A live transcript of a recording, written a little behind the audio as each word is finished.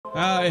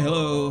Hi,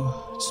 hello,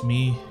 it's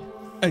me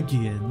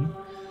again.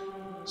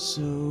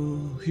 So,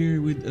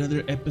 here with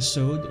another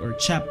episode or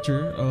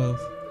chapter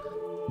of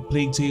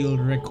Plague Tale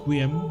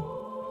Requiem.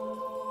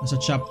 Nasa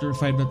chapter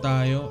 5 na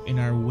tayo, In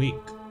Our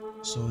Wake.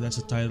 So, that's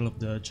the title of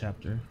the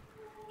chapter.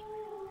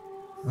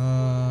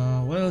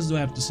 What else do I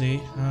have to say?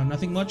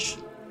 Nothing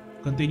much.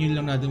 Continue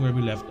lang natin where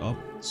we left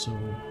off. So,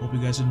 hope you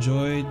guys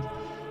enjoyed.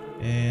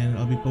 And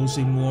I'll be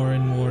posting more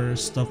and more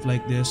stuff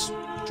like this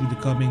through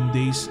the coming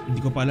days. Hindi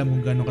ko pa alam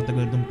kung gaano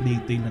katagal itong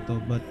Plague Tale na to,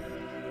 but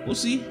we'll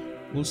see.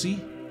 We'll see.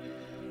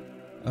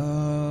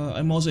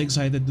 I'm also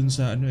excited dun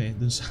sa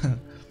dun sa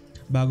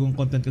bagong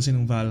content kasi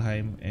ng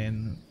Valheim,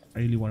 and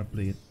I really want to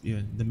play it.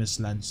 Yun, The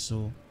Mistlands.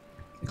 So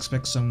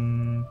expect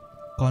some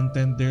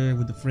content there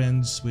with the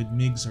friends, with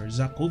Migs or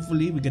Zach.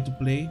 Hopefully we get to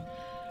play.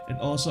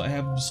 And also I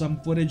have some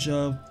footage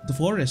of the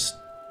forest.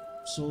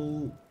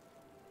 So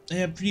I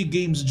have 3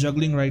 games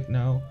juggling right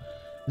now,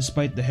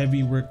 despite the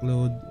heavy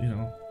workload,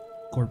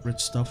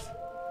 corporate stuff.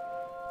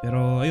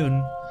 Pero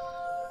ayun,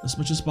 as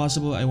much as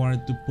possible, I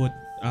wanted to put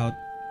out,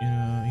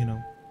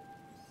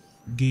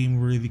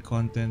 game-worthy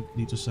content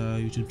dito sa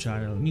YouTube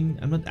channel. I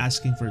mean, I'm not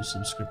asking for a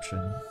subscription,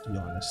 to be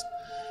honest.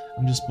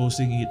 I'm just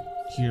posting it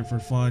here for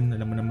fun.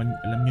 Alam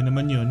niyo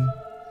naman yun.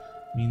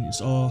 I mean,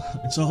 it's all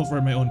for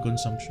my own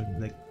consumption.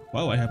 Like,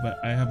 wow, I have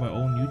my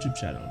own YouTube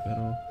channel.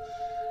 Pero,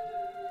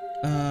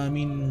 I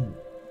mean,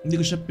 hindi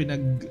ko siya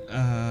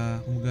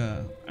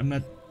kumbaga, I'm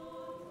not,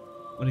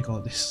 what do you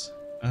call this?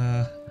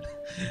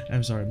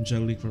 I'm sorry, I'm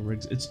juggling for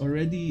words. It's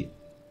already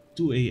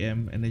 2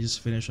 a.m. and I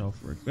just finished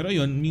off work. Pero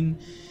yun, I mean,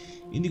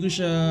 hindi ko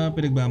siya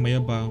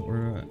pinagmamayabang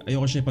or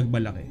ayoko siya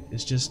pagbalaki.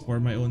 It's just for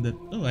my own that,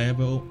 I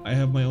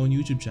have my own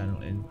YouTube channel,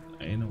 and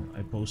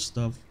I post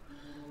stuff.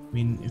 I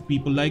mean, if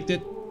people liked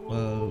it,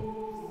 well,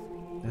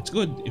 that's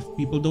good. If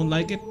people don't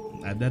like it,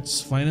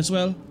 that's fine as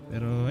well.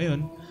 Pero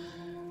ayun,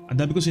 ang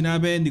dami ko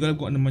sinabi, hindi ko alam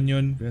kung ano man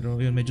yun. Pero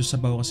yun, medyo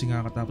sabaw kasi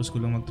nga katapos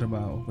ko lang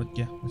magtrabaho. But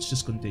yeah, let's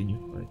just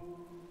continue. Alright.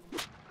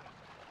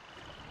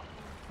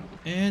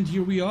 And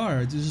here we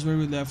are. This is where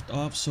we left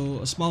off. So,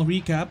 a small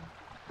recap.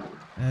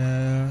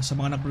 Sa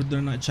mga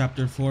napanood na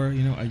chapter 4,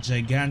 a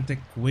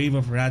gigantic wave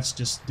of rats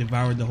just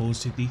devoured the whole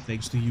city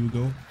thanks to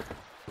Hugo.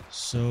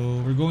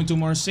 So, we're going to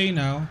Marseille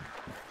now.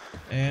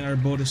 And our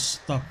boat is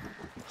stuck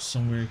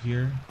somewhere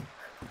here.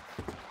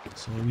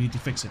 So, we need to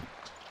fix it.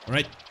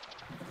 Alright.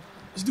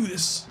 Let's do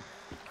this.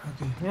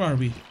 Okay, where are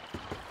we?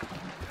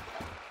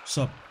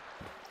 Sup?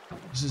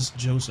 This is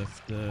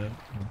Joseph, the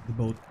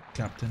boat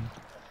captain,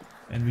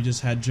 and we just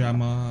had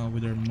drama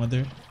with our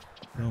mother.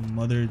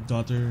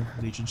 Mother-daughter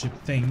relationship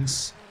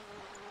things.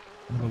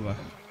 Ano ba?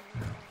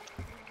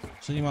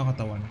 So yung mga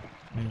katawan.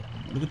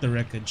 Look at the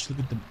wreckage. Look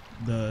at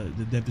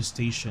the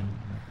devastation.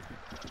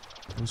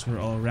 Those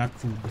were all rat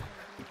food.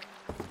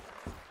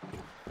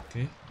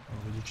 Okay,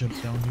 will you jump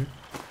down here?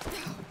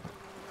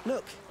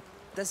 Look.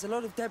 There's a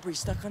lot of debris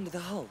stuck under the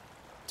hull.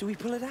 Do we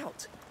pull it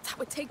out? That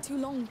would take too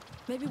long.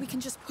 Maybe we can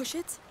just push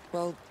it?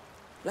 Well,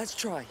 let's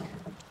try.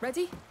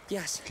 Ready?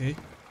 Yes. Okay.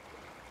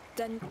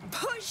 Then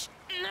push!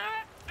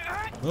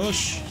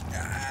 Push!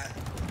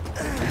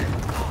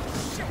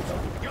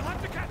 You'll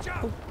have to catch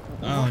up!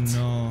 Oh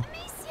no.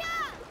 Amicia!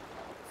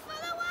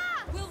 Follow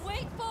us! We'll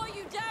wait for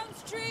you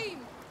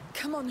downstream!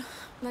 Come on,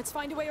 let's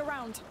find a way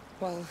around.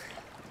 Well,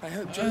 I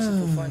hope Joseph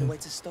will find a way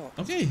to stop.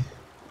 Okay.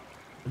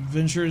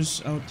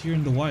 Adventures out here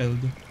in the wild.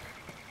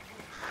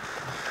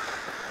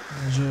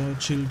 Medyo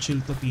chill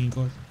to tingin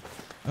ko.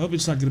 I hope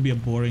it's not gonna be a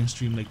boring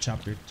stream like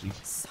chapter 3.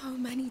 So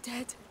many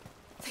dead.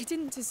 They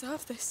didn't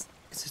deserve this.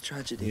 It's a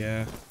tragedy.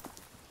 Yeah.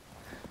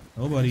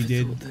 Nobody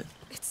did.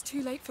 It's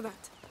too late for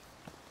that.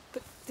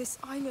 But this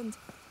island,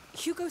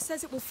 Hugo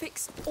says it will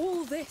fix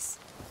all this.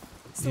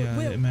 So Yeah, it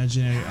will. the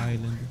imaginary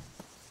island.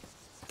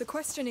 The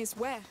question is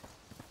where?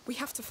 We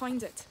have to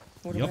find it.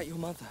 What Yup. about your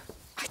mother?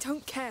 I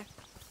don't care.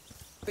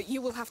 But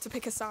you will have to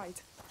pick a side.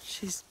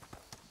 She's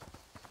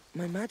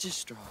my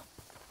magistra.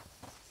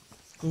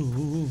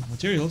 Ooh,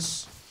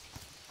 materials.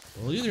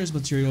 Well, yeah, there's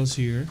materials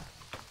here.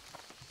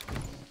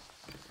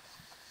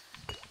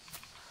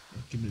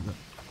 Give me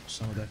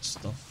some of that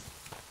stuff.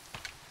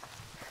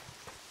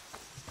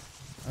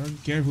 I don't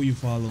care who you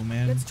follow,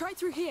 man. Let's try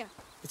through here.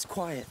 It's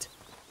quiet.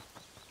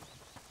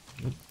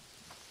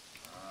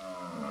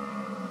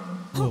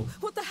 Whoa,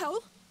 What the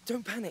hell?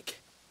 Don't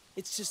panic.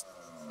 It's just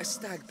a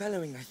stag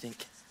bellowing, I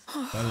think.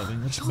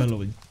 bellowing. What's God.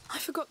 bellowing? I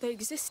forgot they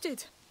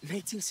existed.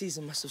 Mating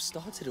season must have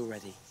started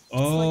already. It's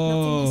like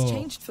nothing Oh. has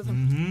changed for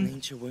them.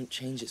 Nature won't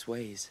change its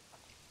ways.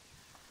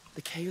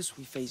 The chaos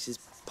we face is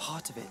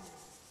part of it.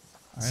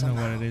 I know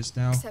what it is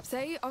now. Except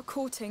they are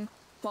courting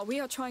while we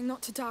are trying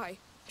not to die.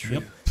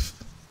 Yep.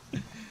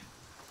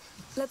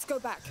 Let's go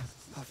back.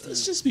 After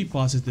Let's you. just be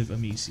positive,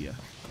 Amicia.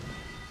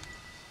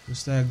 The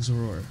stag's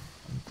roar.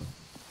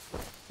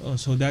 Oh,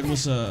 so that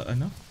was a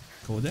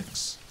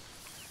codex.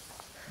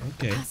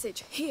 Okay,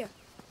 Passage here.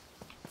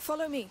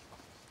 Follow me.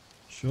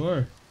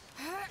 sure.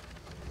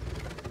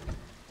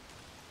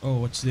 Oh,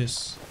 what's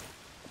this?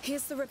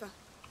 Here's the river.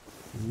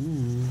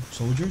 Ooh,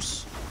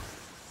 soldiers.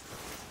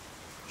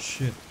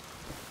 Shit.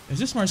 Is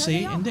this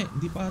Marseille? There they are.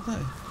 Hindi pa ata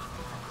eh.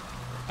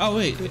 Oh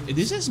wait,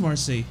 this is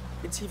Marseille.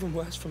 It's even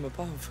worse from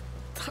above.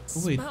 That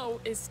Oh, wait. smell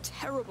is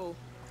terrible.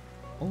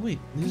 Oh wait,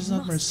 this is We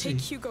not must Marseille.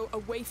 take Hugo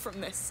away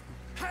from this.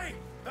 Hey,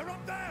 they're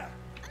up there.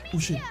 Oh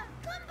shit.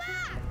 Come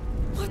back!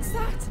 What's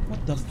that?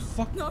 What the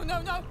fuck? No,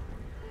 no, no.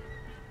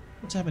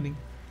 What's happening?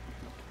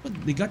 What,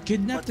 they got What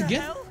kidnapped the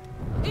again? hell?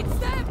 It's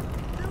them.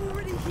 They're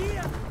already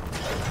here.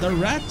 The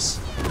rats?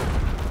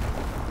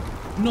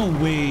 No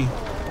way.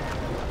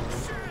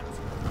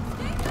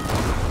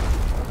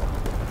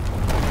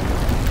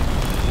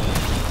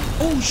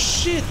 Oh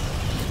shit!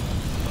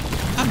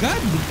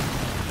 Agad!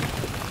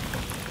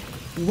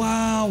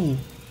 Wow!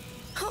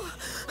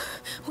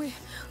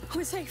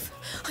 We're safe,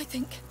 I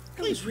think.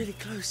 That was really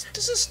close.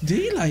 This is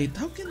daylight.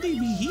 How can they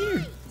be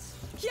here?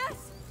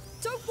 Yes.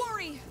 Don't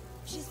worry.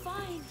 She's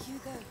fine,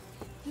 Hugo.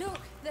 Look,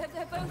 they're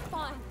both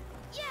fine.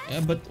 Yes!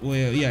 Yeah, but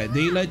well, yeah,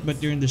 daylight,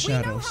 but you're in the We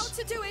know how shadows.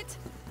 to do it.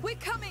 We're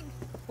coming.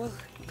 Well,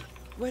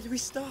 where do we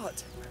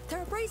start? There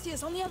are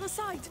braziers on the other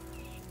side.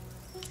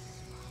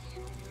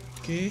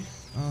 Okay.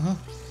 Uh huh.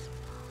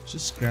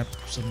 Just scrap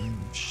some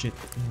shit.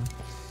 You know.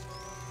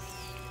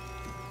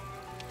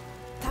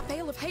 That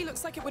bale of hay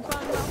looks like it would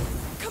burn well.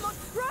 Come on,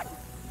 run!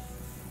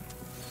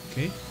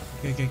 Okay.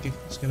 Okay.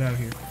 Let's get out of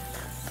here.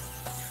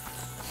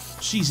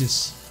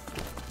 Jesus.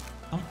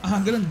 Ang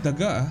aga ng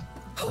daga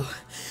ah.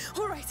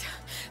 All right,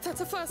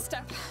 that's a first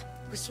step.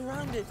 We're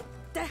surrounded.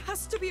 There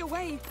has to be a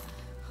way.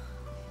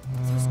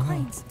 Those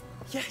cranes.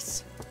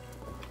 Yes.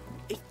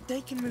 If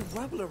they can move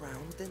rubble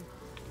around, then...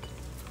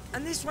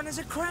 And this one is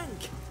a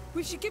crank.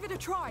 We should give it a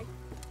try.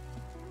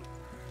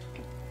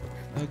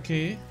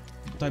 Okay.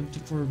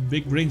 For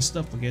big brain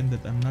stuff again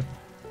that I'm not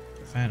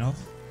a fan of.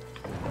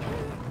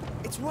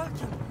 It's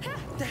working.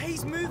 The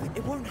hay's moving.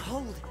 It won't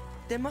hold.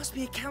 There must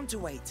be a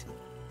counterweight.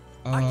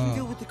 Uh, I can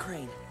deal with the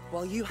crane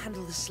while you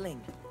handle the sling.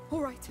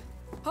 All right,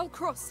 I'll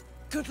cross.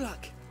 Good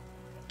luck.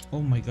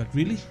 Oh my god,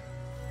 really?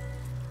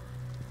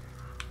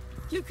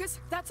 Lucas,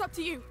 that's up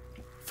to you.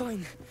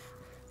 Fine.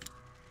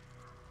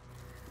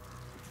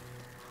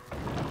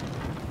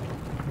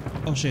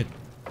 Oh shit.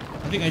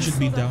 I think I should Saw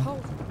be that down.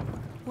 hole.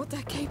 What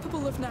they're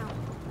capable of now.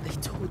 They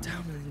tore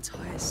down an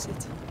entire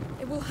city.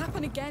 It will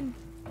happen again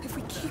if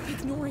we keep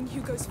ignoring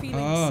Hugo's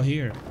feelings. Oh,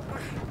 here.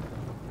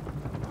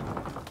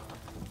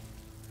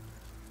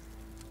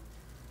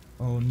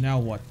 Oh, now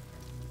what?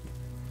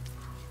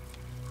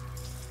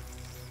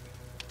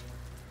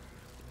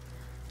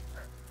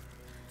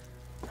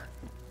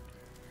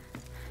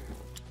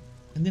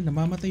 And then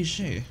namamatay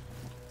siya eh.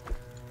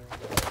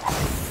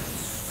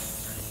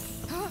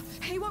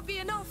 Hay won't be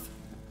enough.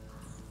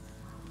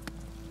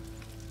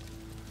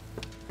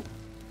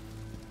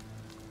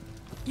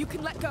 You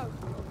can let go.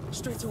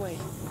 Straight away.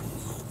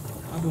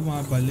 Ah,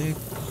 bumabalik.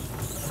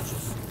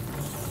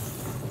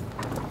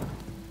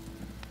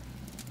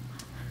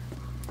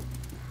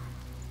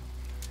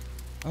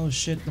 Oh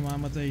shit,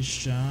 namamatay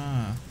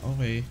siya.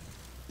 Okay.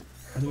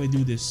 How do I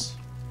do this?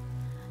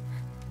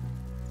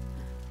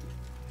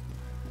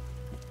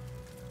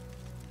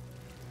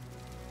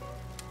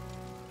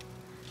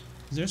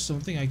 Is there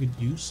something I could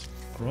use?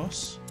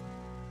 Cross?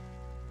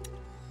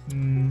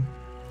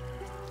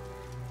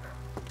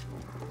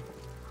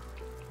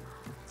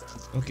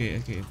 Okay.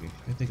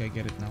 I think I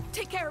get it now.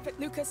 Take care of it,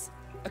 Lucas.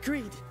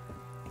 Agreed.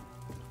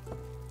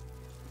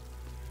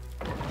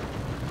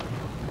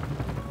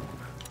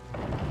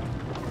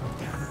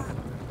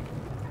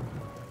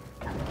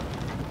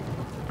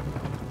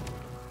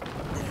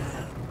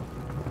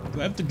 Do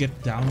I have to get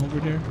down over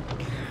there?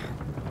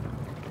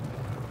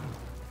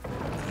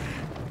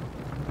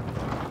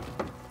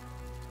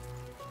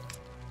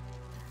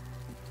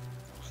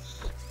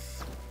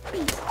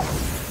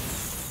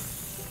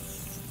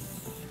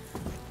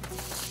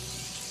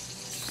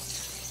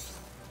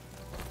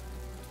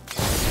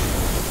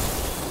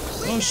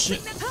 Oh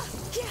shit.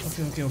 Yes.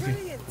 Okay.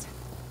 Brilliant.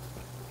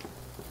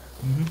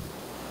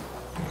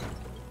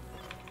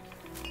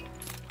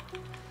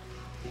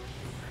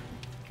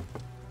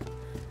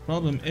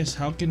 Problem is,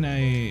 how can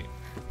I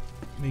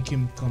make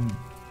him come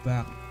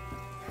back?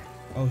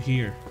 Oh,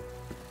 here.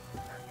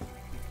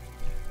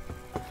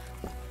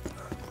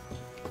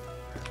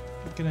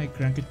 Can I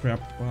crank it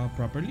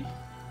properly?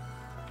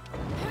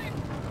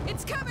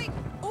 It's coming.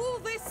 All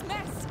this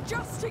mess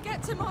just to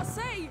get to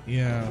Marseille.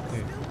 Yeah,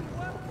 okay. Still be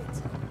worth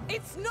it.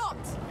 It's not.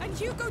 And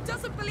Hugo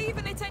doesn't believe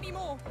in it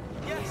anymore.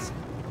 Yes.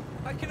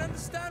 I can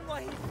understand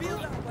why he'd feel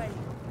that way.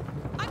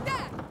 I'm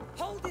there.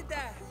 Hold it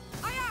there.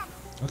 I am.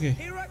 Okay,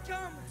 Here I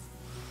come.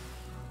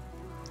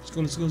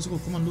 let's go.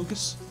 Come on,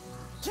 Lucas.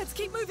 Let's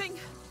keep moving.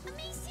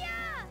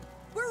 Amicia!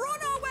 We're on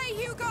our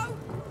way, Hugo.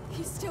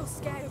 He's still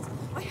scared.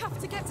 I have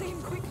to get to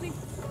him quickly.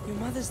 Your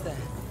mother's there.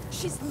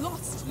 She's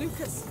lost,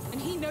 Lucas,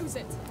 and he knows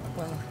it.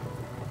 Well,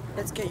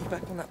 let's get you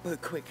back on that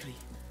boat quickly.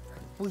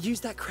 We'll use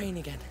that crane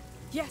again.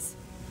 Yes.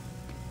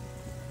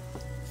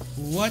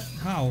 What?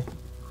 How?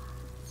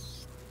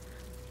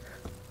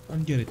 I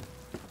don't get it.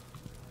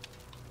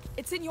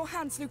 It's in your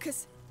hands,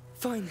 Lucas.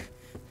 Fine.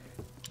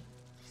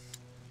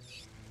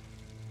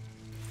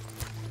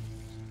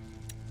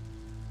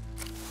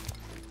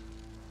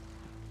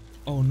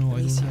 Oh no, I don't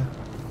Amicia, have.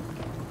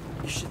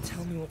 you should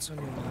tell me what's on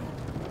your mind.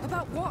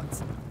 About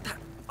what? That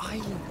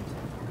island.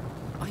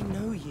 I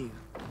know you.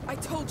 I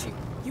told you.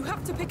 You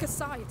have to pick a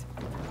side.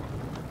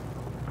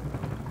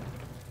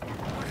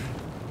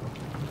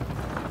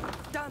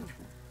 Done.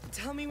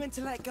 Tell me when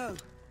to let go.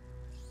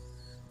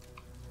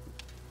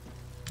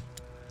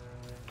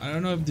 I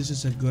don't know if this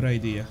is a good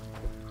idea.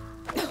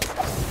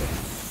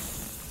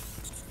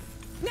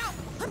 Now!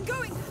 I'm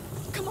going!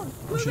 Come on,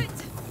 move it!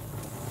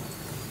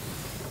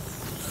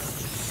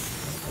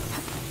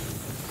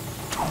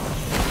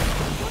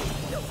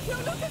 No,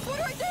 Lucas, what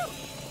do I do?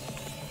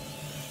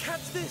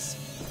 Catch this.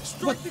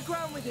 Strike What? the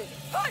ground with it.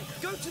 Fine!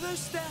 Go to those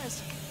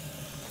stairs.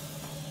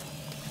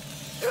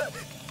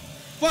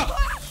 Fuck!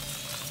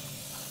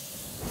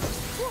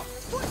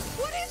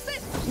 What is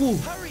this? Ooh.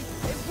 Hurry.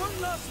 It won't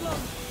last long.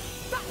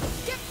 Back!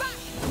 Get back!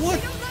 What?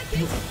 I don't like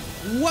it!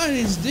 What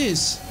is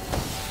this?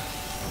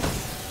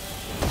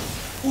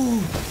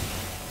 Ooh.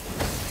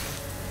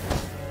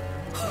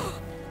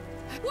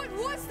 What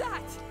was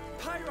that?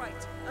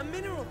 Pyrite. A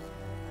mineral.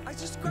 I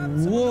just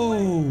grabbed some on the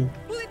way. Whoa.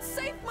 Well, it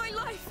saved my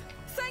life.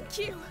 Thank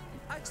you.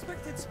 I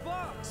expected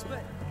sparks,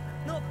 but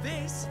not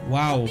this.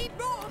 Wow. Need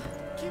more.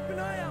 Keep an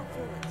eye out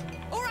for it.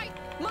 All right,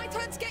 my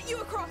turn to get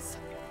you across.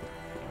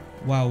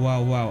 Wow,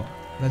 wow, wow.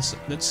 That's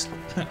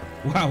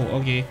wow,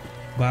 okay.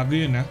 Bago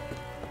yun, ah.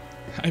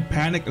 I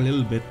panicked a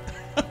little bit.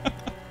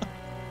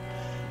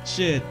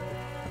 Shit.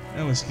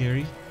 That was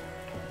scary.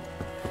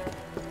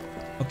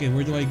 Okay,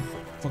 where do I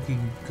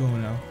fucking go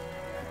now?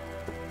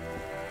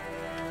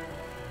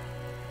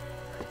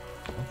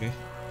 Okay.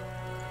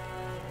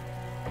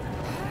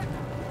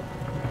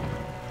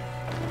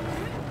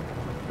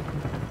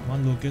 Come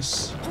on,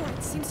 Lucas. All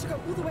right, seems to go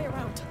all the way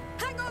around.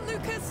 Hang on,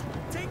 Lucas.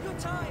 Take your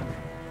time.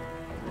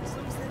 As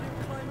long as they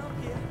don't climb up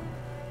here.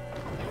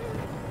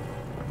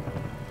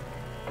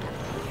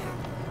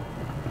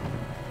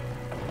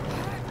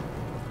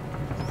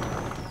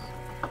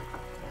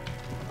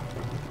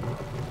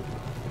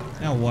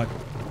 Now what?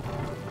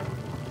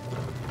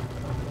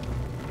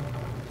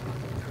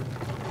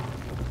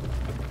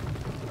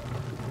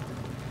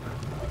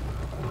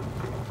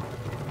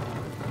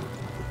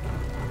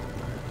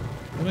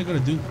 What am I gonna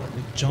do?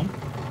 Like jump?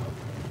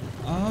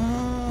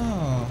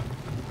 Ah.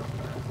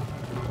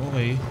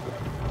 Okay.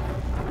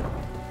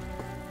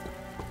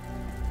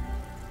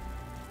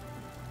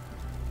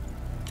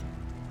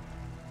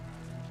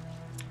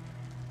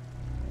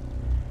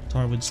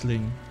 Tarwood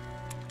sling.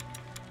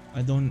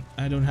 I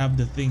don't have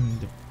the thing,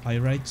 the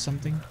pyrite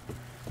something.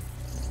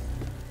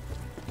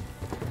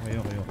 Okay,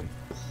 okay, okay.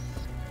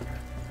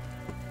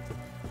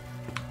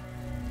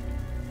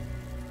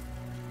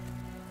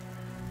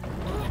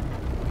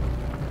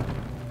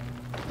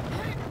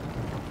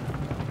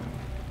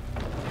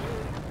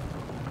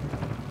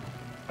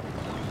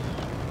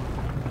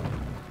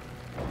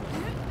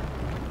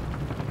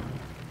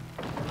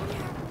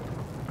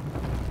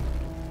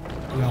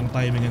 Wala akong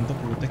timing nito,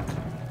 putek.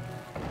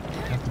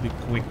 Have to be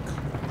quick.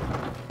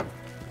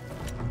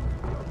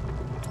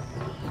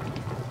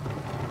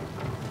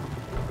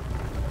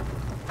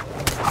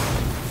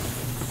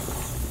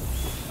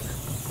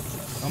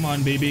 Come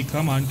on, baby.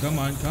 Come on, come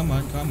on, come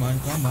on, come on,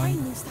 come I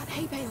on. used that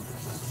hay bale.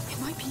 It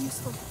might be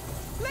useful.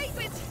 Leave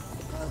it!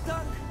 Well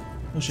done.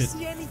 Oh shit.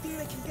 See anything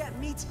that can get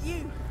me to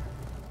you?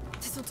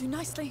 This'll do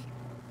nicely.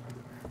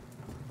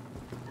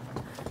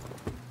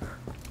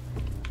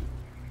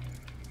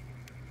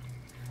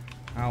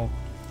 Ow.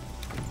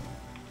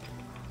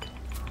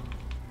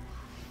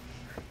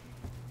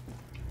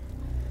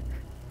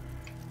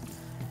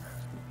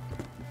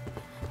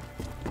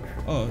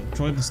 Oh,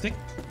 throw the stick.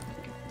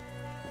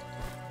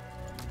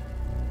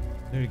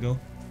 There you go.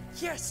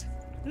 Yes.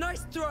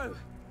 Nice throw.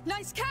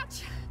 Nice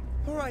catch!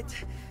 All right.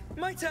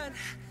 My turn.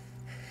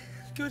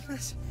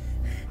 Goodness.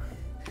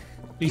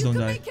 Please you don't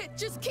can die. make it!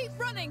 Just keep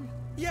running!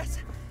 Yes.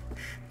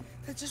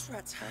 They're just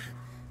rats, huh?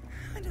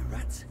 I know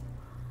rats.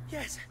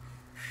 Yes.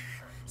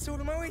 So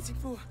what am I waiting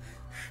for?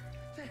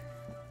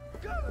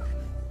 Go!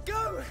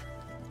 Go!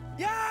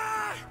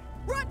 Yeah!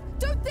 Run!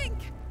 Don't think!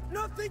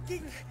 Not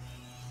thinking!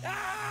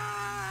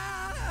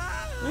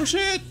 Ah! Oh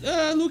shit,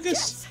 Lucas.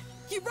 Yes!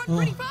 You run Oh.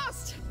 pretty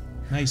fast!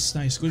 Nice,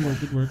 nice. Good work,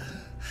 good work.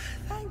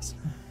 Thanks.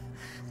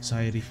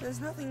 Anxiety.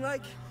 There's nothing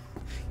like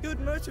good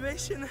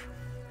motivation.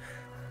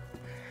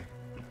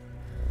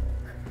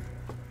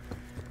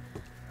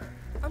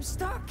 I'm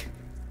stuck.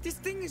 This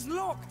thing is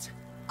locked.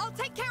 I'll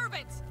take care of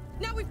it!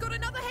 Now we've got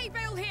another hay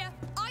bale here.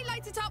 I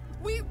light it up,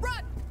 we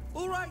run!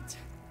 All right.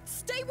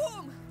 Stay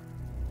warm!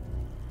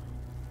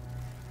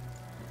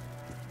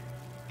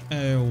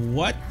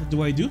 What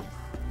do I do?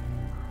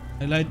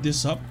 I light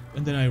this up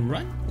and then I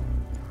run?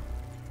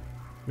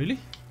 Really?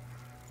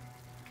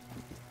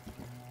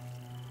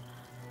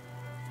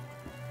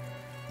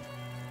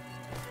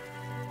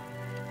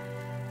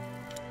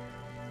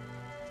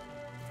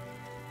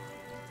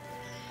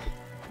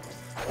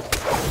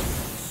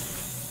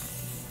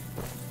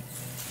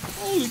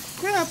 Holy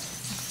crap!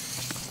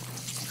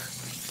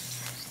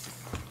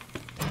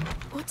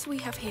 What do we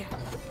have here?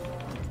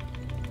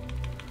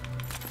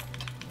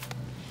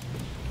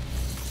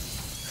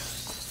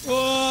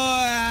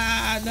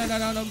 Oh, no, no,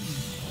 no, no.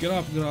 Get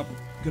up, get up,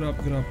 get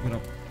up, get up, get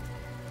up.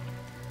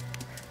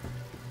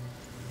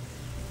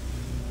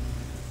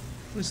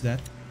 What is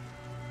that?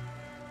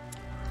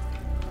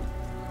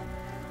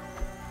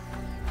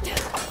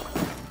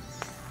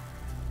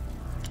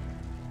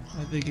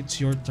 I think it's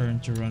your turn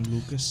to run,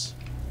 Lucas.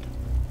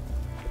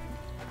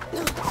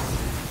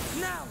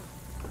 Now!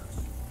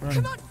 Run.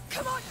 Come on,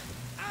 come on!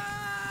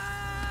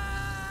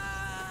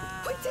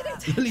 We did it!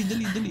 Dali,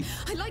 dali, dali.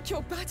 I like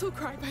your battle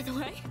cry, by the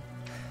way.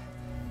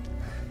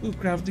 Ooh,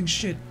 crafting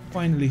shit.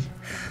 Finally.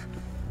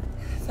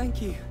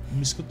 Thank you.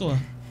 Miss ko to ah.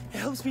 It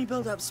helps me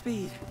build up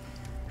speed,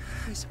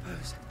 I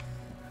suppose.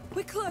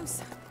 We're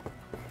close.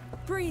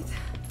 Breathe.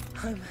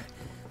 I'm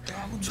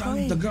Daming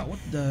trying. daga. What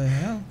the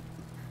hell?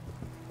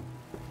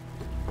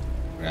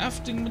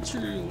 Crafting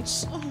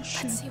materials. Oh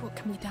shit. Let's see what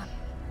can be done.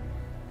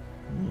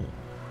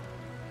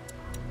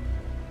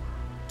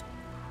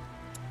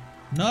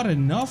 Not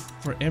enough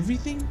for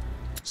everything?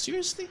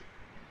 Seriously?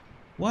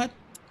 What?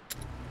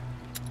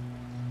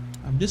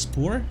 I'm this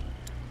poor?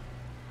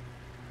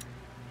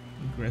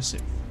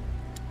 Aggressive.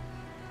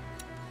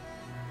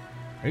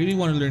 I really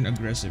want to learn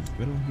aggressive,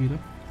 pero hirap.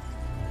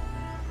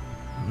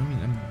 I mean,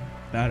 I'm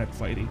bad at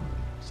fighting.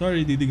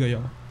 Sorry, didigay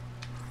ako.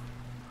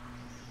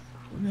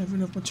 Don't have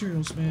enough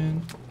materials,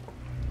 man.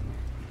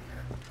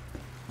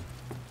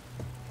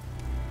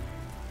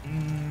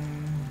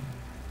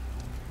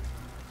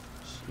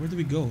 Where do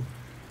we go?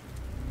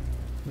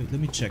 Wait, let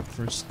me check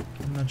first.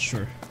 I'm not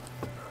sure.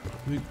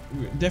 We're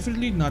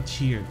definitely not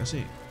here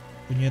kasi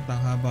punyeta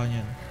ang haba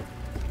niyan.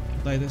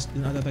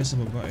 Dinata tayo sa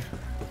baba eh.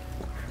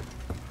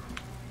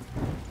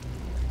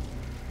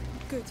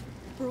 Good.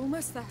 We're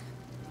almost there.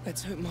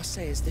 Let's hope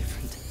Marseille is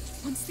different.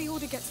 Once the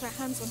Order gets their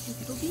hands on him,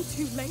 it'll be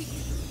too late.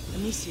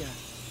 Amicia,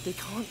 they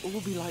can't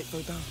all be like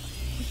Baudin.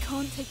 We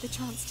can't take the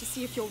chance to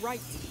see if you're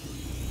right.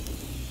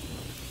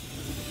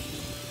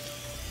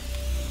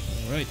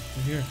 Alright,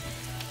 we're here.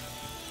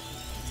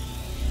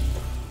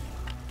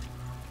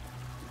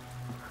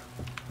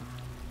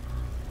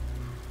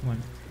 Come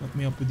on, help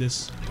me up with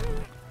this.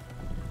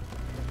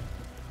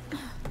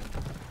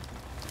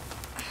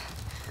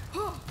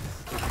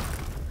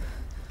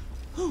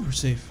 Oh, we're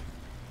safe.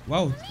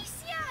 Wow,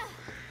 Amicia!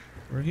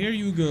 we're here,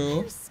 you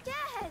go. I'm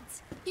scared.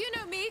 You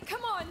know me,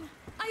 come on.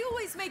 I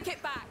always make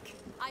it back.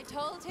 I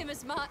told him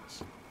as much.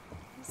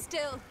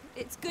 Still,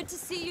 it's good to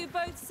see you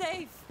both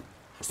safe.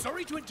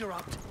 Sorry to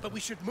interrupt, but we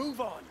should move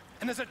on.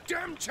 And there's a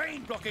damn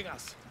chain blocking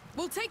us.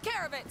 We'll take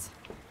care of it.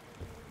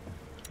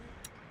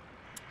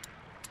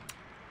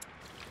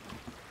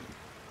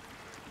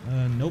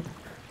 Nope.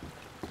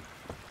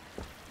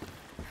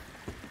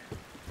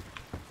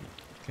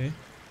 Okay.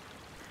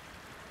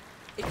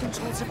 It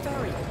controls a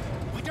ferry.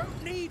 We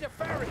don't need a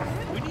ferry.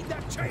 We need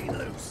that chain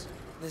loose.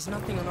 There's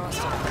nothing on our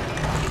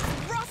side.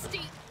 It's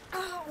rusty.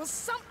 Or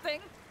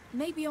something.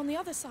 Maybe on the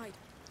other side.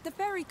 The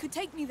ferry could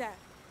take me there.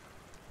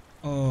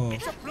 Oh,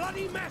 It's a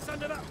bloody mess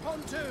under that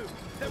pontoon.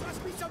 There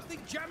must be something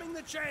jamming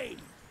the chain.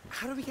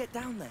 How do we get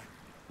down there?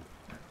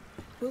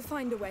 We'll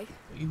find a way.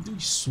 do we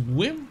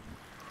swim?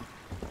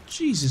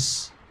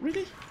 Jesus,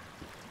 really?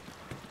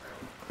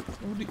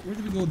 Where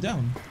do we go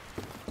down?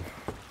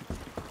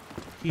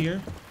 Here.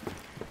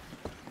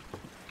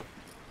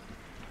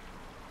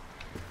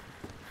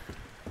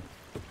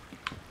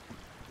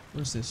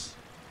 Where's this?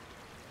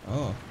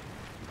 Oh.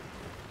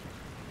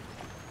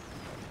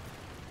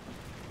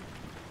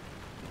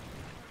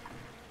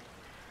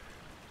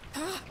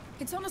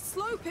 It's on a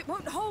slope. It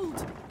won't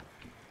hold.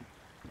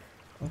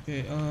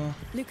 Okay,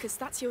 Lucas,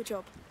 that's your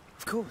job.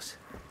 Of course.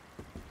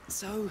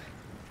 So,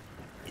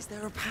 is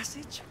there a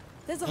passage?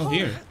 There's a Oh, hole.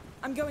 here.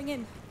 I'm going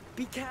in.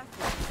 Be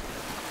careful.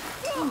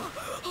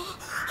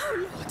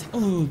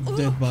 oh,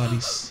 dead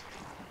bodies.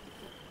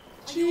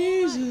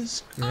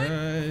 Jesus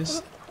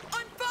Christ.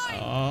 I'm fine.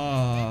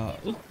 Ah,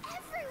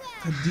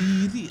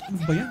 kadiri. Ano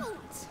ba yan?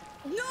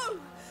 No.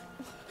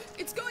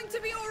 It's going to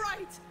be all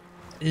right.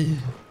 Eh.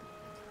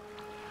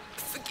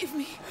 Forgive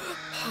me.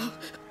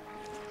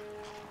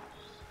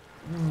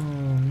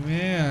 Oh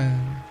man.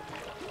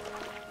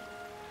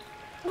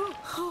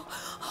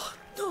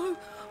 No.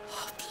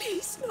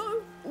 Please,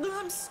 no.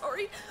 I'm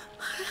sorry.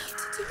 I have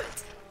to do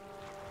it.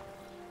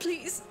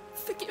 Please,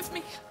 forgive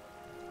me.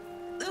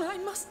 I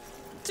must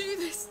do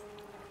this.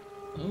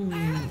 Oh.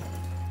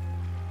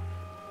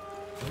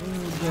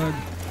 Oh God.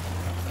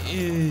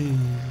 Eh.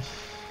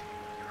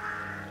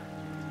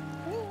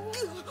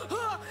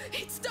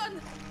 It's done.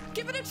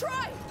 Give it a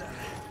try.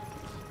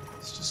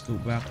 Let's just go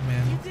back,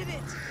 man. You did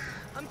it!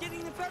 I'm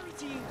getting the ferry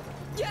to you.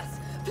 Yes,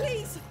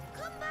 please.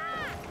 Come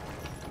back!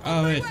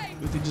 Oh wait, way.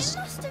 we can It just.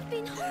 must have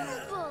been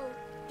horrible.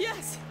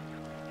 Yes.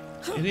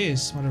 It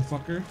is,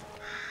 motherfucker.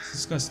 It's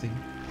disgusting.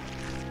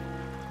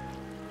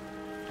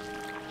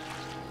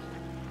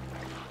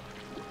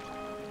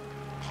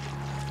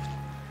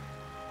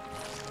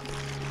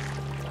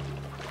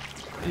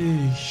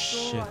 Eh,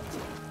 shit.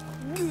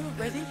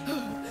 Ready?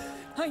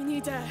 I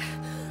need air.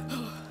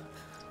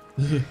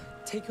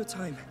 Take your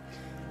time.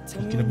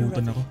 Tell me when you're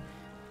Kinabutan ready. ako.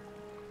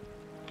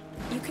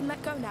 You can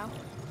let go now.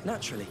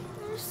 naturally.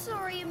 I'm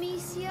sorry,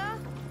 Amicia.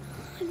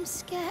 I'm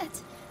scared.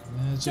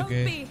 That's Don't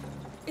okay. be.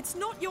 It's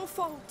not your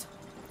fault.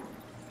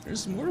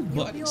 There's more You'll be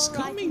buttons all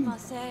right in coming.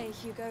 Marseille,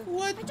 Hugo.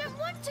 What? I don't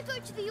want to go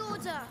to the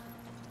Order.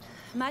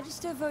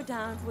 Magister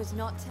Vaudin was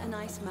not a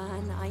nice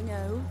man, I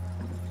know.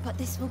 But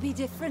this will be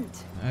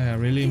different.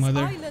 Really, His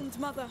mother? island,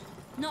 Mother.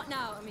 Not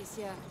now,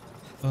 Amicia.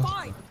 Oh.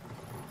 Fine.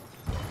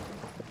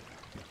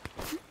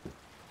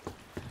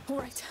 All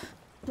right.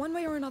 One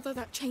way or another,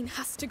 that chain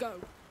has to go.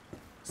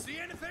 See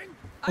anything?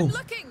 I'm Oh.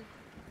 looking.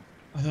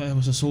 I thought I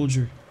was a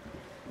soldier.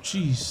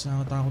 Jeez,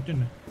 nakatakot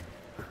yun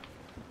eh.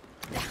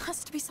 There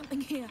has to be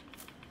something here.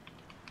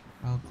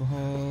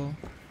 Alcohol.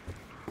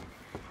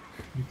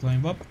 You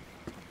climb up.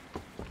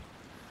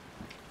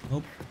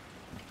 Nope.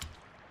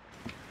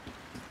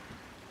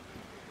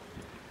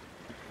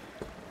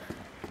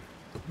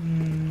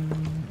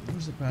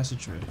 Where's the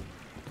passageway?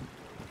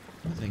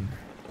 Nothing.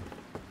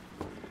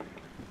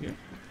 Here?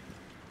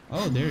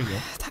 Oh, there you go.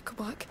 That could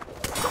work.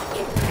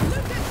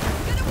 Lucas,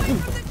 get away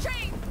from the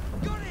chain.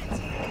 Got it!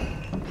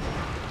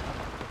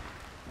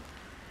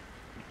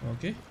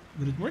 Okay,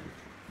 did it work?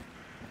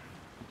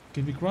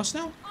 Can we cross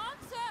now?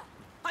 Answer.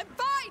 I'm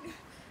fine.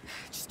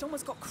 Just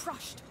almost got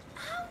crushed.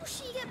 How will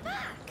she get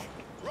back?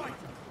 Right.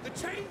 The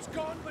chain's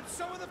gone, but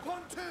so are the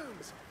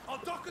pontoons. I'll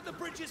dock at the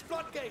bridge's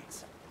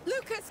floodgates.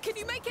 Lucas, can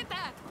you make it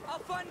there? I'll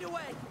find a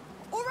way.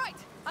 All right,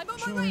 I'm on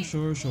my Sure, way.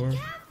 sure, sure.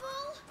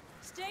 Careful!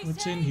 Stay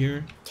What's safe. in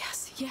here?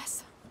 Yes,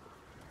 yes.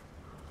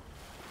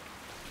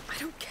 I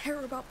don't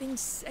care about being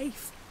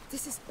safe.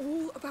 This is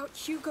all about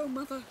Hugo,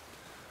 Mother.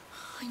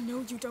 I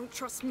know you don't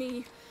trust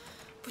me,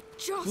 but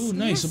just Ooh,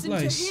 nice listen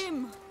supplies. to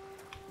him.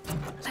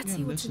 Let's Yeah,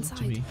 see what's listen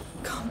to inside. me.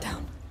 Calm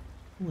down.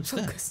 What's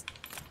Focus. that?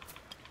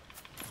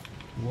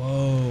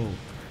 Whoa,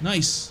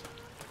 nice.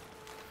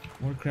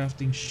 More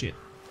crafting shit.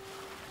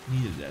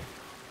 Needed that.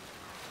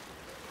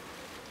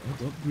 I want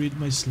to upgrade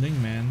my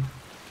sling, man.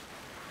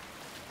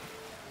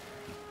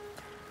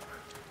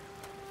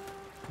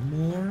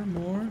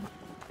 More.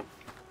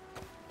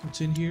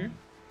 What's in here?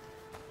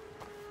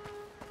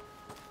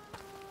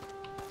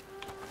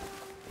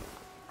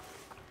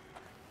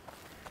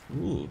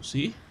 Ooh,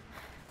 see?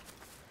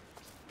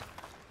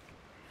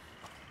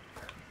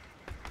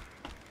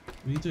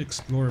 We need to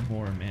explore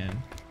more,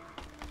 man.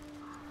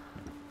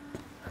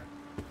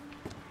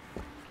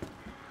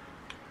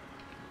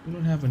 We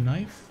don't have a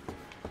knife?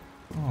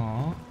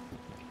 Aww.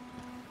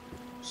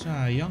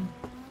 Sayang.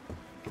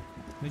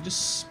 Can I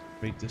just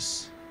break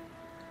this?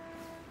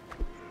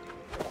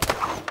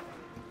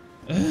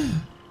 Ugh.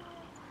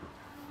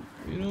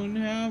 We don't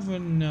have a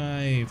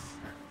knife.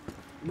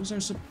 Where's our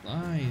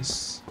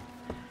supplies?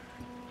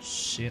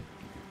 Shit.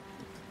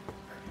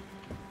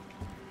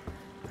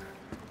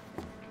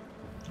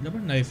 Wala ba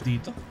knife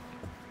dito?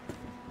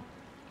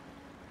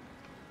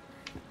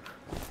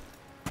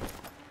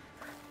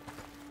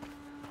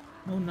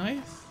 No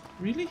knife?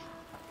 Really?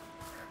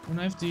 No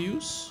knife to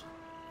use?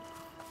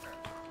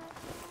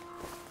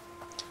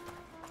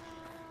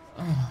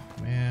 Oh,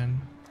 man.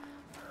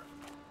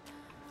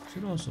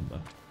 Seryoso ba?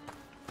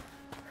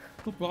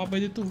 Ito, baka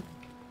pwede ito.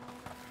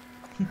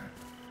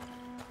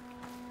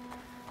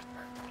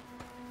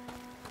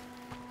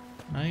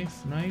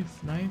 Knife.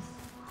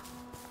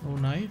 No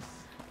knife.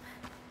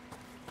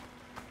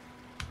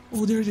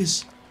 Oh, there it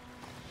is.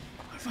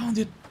 I found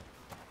it.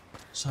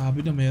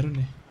 Sabi na meron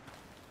eh.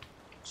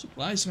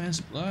 Supplies, man.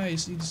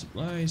 Supplies. Need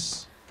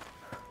supplies.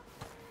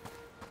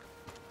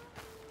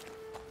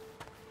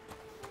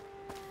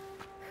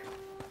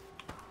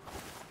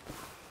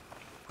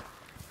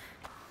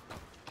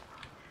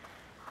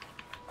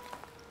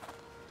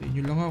 Tayo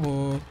nyo lang ako.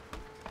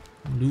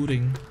 I'm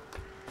looting.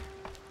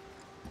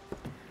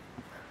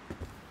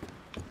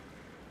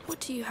 What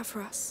do you have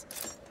for us?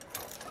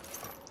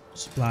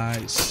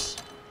 Supplies.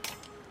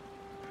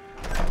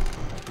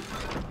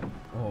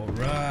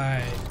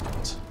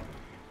 Alright.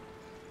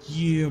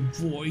 Yeah,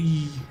 boy.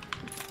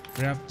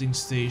 Crafting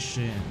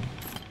station.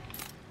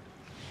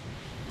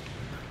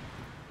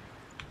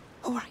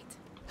 All right,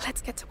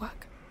 let's get to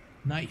work.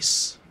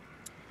 Nice.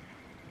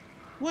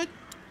 What?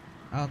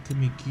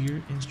 Alchemy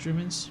gear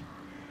instruments?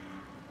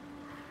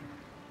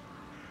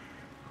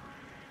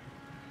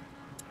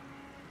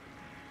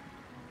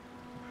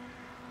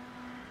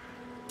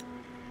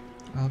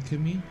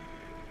 Alchemy?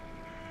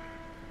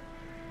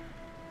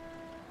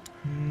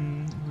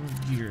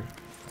 Gear.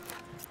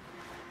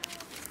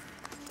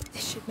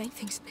 This should make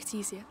things a bit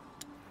easier.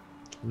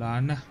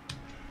 Wala na.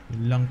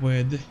 Yun lang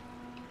pwede.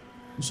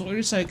 Gusto ko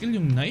i-recycle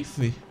yung knife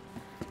eh.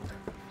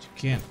 But you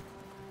can't.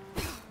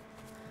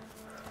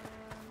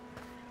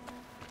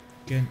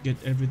 Can't get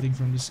everything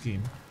from this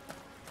game.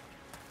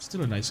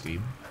 Still a nice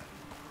game.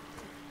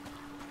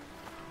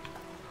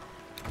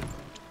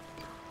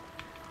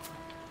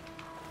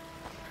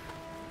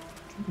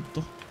 Ano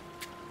to?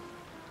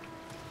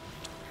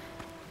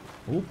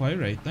 Oh,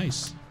 pyrite.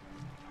 Nice.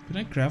 Can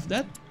I craft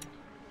that?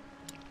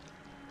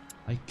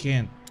 I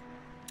can't.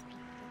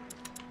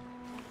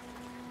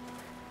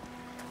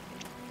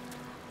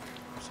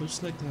 So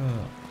it's like a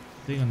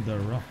thing on the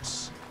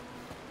rocks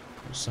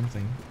or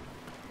something.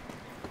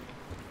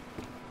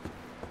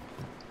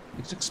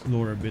 Let's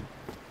explore a bit.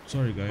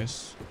 Sorry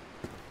guys.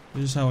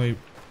 This is how I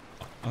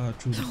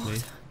truly play.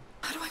 Lord,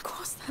 how do I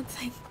cross that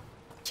thing?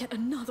 Yet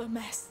another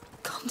mess.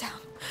 Calm down.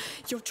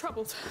 You're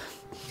troubled.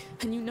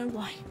 And you know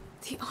why.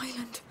 The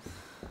island.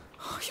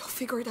 Oh, you'll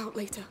figure it out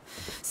later.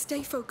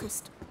 Stay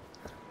focused.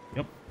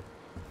 Yep.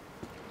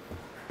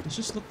 Let's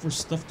just look for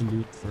stuff to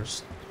loot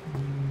first.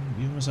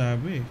 Yung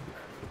masabi.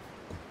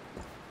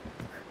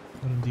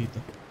 Parang dito.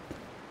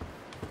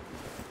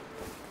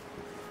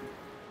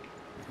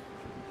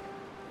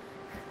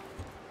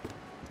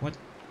 What?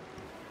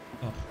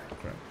 Oh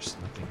crap, there's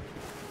nothing.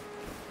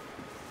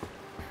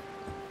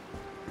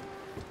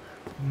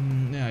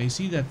 Yeah, I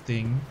see that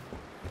thing.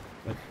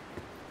 But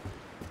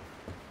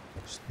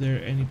is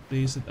there any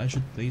place that I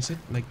should place it?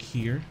 Like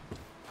here?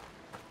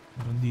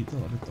 Parang dito,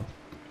 ano to?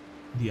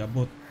 Di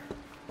abot.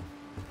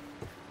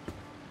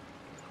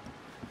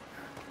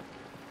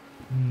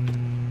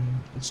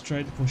 Let's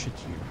try to push it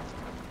here.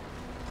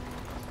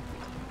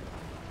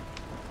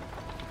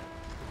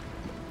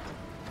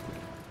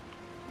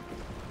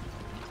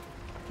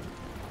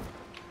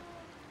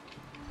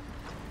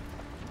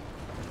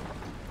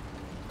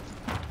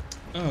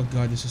 Oh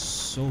god, this is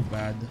so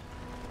bad.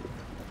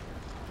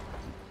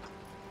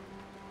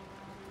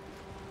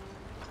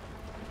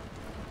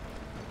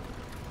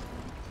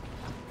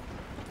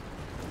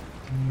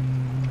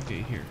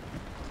 Okay, here.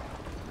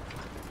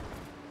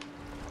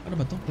 Ano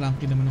ba to?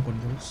 Clunky naman ng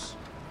controls.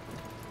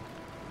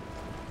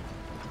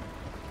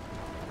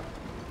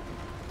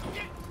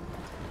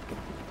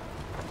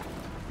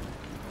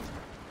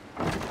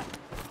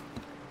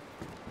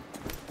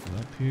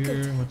 Up here,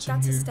 Good. what's in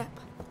That's here? a step.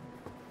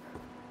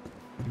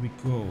 Where do we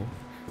go?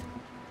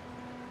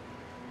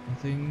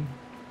 Nothing.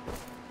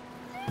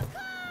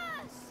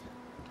 Lucas!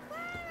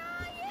 Where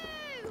are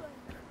you?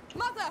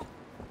 Mother!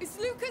 Is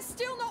Lucas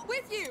still not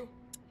with you?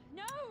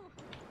 No!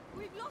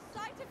 We've lost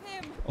sight of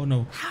him! Oh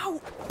no.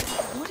 How?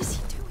 What is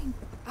he doing?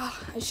 Ah,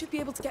 I should be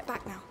able to get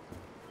back now.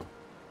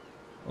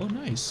 Oh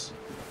nice.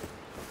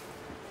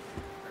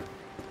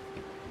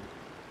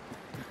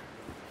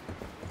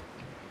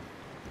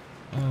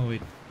 Oh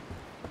wait.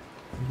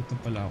 Dito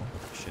pala ako.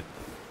 Shit.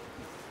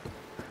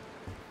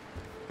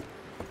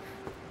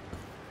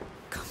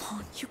 Come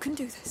on, you can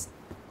do this.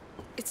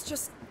 It's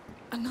just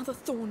another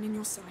thorn in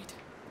your side.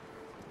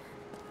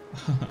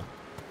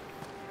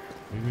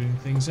 Figuring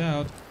things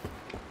out.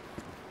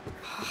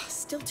 Ah,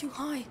 still too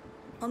high.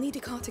 I'll need a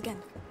cart again.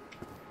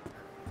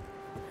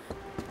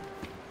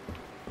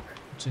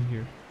 What's in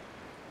here?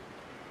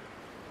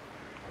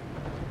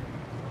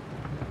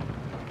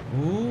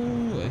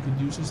 Oh, I could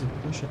use this to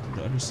push it to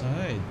the other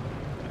side.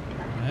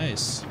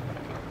 Nice.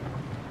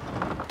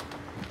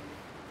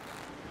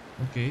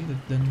 Okay,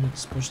 then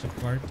let's push the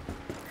cart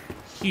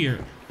here.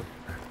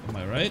 Am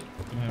I right?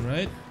 Am I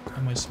right?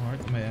 Am I smart?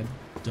 Am I a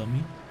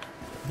dummy?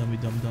 Dummy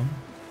dum dum.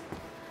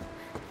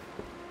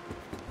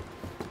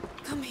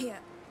 Come here.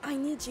 I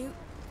need you.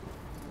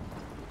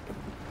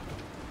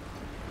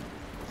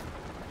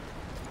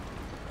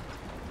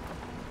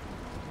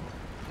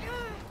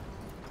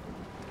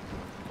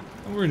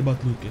 I'm worried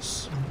about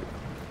Lucas.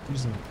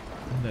 Please don't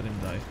let him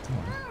die. Come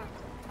on.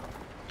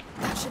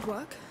 That should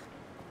work.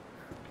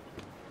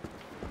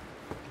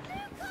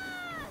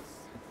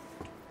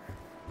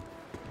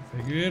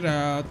 Figure it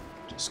out.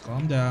 Just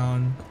calm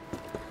down.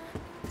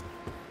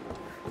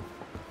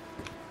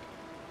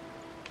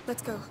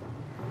 Let's go.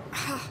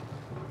 Ah,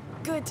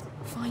 good.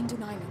 Find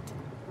an island.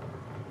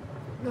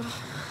 Ugh,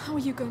 how are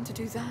you going to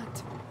do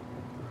that?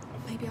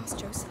 Maybe ask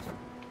Joseph.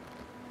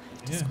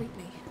 Yeah.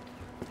 Discreetly.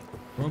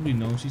 Probably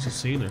knows he's a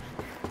sailor.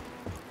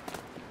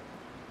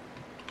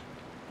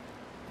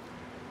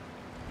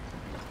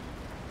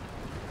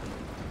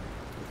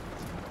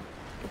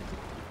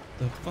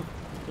 The fuck?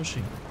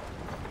 Pushing.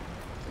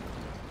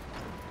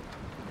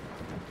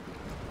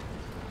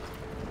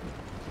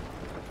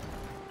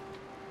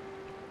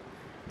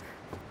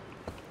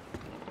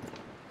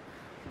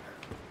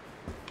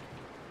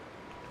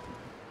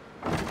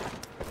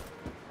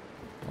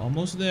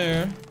 Almost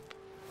there.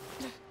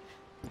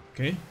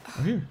 Okay,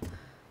 we're here.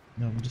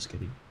 No, I'm just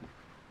kidding.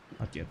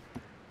 Not yet.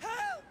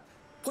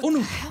 What Oh no!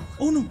 the hell?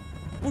 Oh no!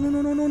 Oh no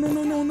no no no no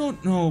no no no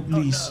no!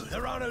 Please! Oh no,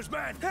 Hirano's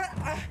man!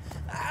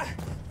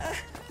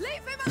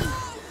 Leave him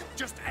alone!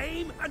 Just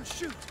aim and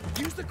shoot.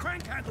 Use the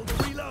crank handle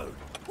to reload.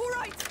 All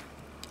right.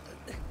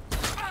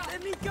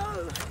 Let me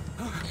go!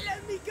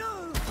 Let me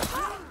go!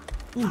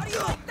 Ooh, Are you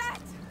like that?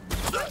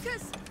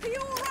 Lucas, are you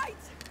all right?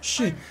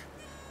 shit!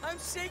 I'm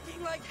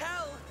shaking like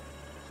hell!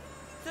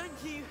 Thank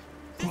you!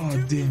 God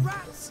There's too many damn.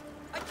 rats!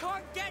 I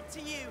can't get to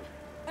you!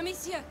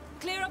 Amicia,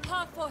 clear a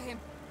path for him.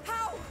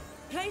 How?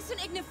 Place an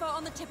ignifer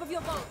on the tip of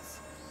your bolts.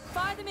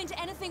 Fire them into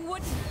anything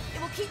wooden.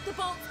 It will keep the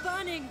bolts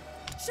burning.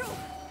 Sure.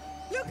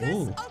 Lucas,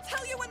 Ooh. I'll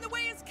tell you when the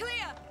way is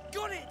clear.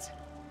 Got it!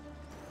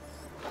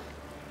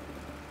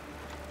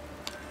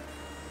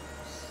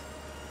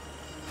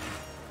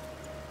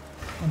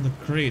 On the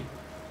crate.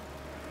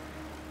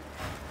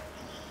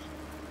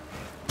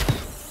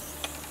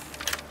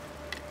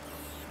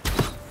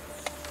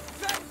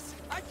 Thanks!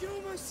 I can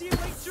almost see a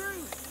way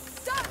through!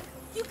 Done.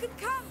 You can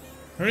come.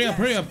 Hurry up,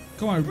 hurry up.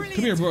 Come on, Brilliant.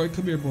 come here, boy.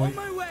 Come here, boy. On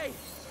my way.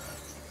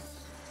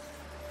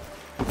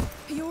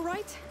 Are you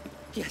alright?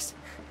 Yes,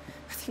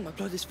 I think my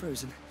blood is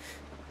frozen.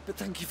 But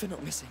thank you for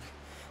not missing.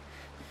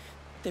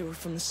 They were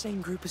from the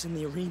same group as in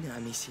the arena,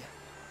 Amicia.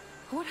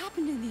 What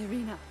happened in the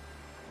arena?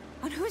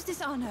 And who's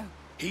this Arno?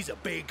 He's a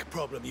big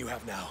problem you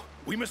have now.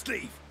 We must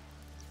leave.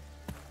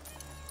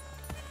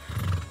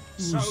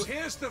 So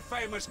here's the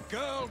famous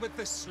girl with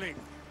the sling.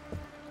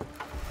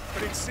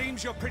 But it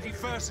seems you're pretty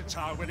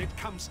versatile when it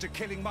comes to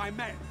killing my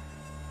men.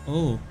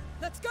 Oh,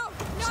 Let's go!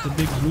 it's the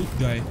big root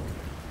guy.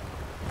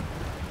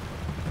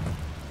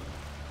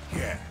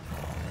 Here.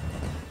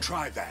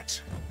 Try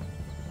that.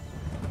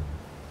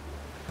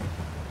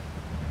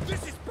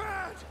 This is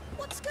bad!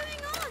 What's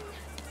going on?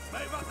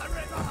 Move up the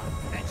river!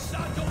 Then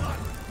Sandal them!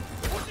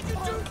 What did you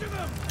do to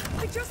them?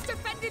 I just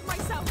defended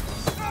myself!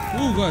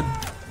 Oh god.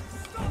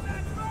 Stop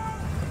that man!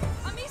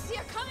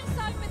 Amicia, come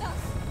inside with us.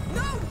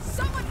 No!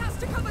 Someone has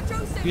to cover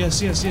Joseph!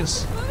 Yes, yes,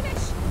 yes. Foolish.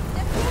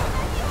 There's too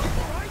many of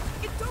them. Right?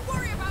 Don't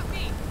worry about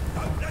me!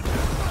 Don't let them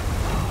run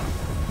hard!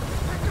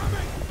 They're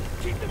coming!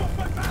 Keep them off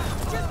my back!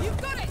 Just,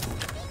 you've got it!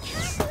 Be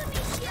careful,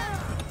 Amicia.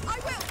 I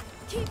will!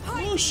 Keep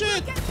hiding! Oh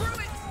shit. We'll get through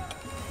it!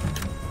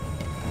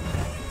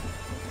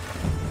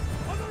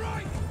 On the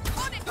right!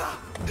 On it!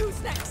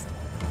 Who's next?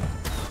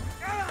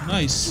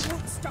 Nice.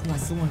 Won't stop Come on,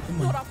 us. come on, come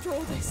Not on. after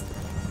all this.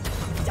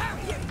 Damn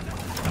you!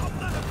 Stop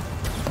them!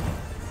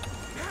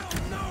 Hell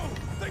no!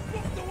 They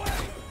blocked the way!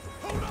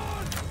 Hold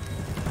on!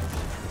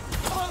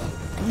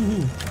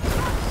 Ooh.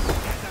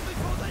 Get them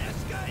before they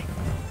escape!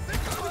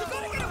 They're coming We've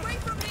got to get away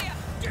from here!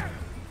 Damn!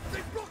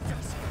 They blocked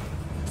us!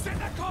 Set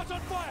that cart on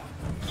fire!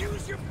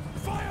 Use your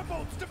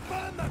firebolts to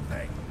burn that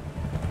thing!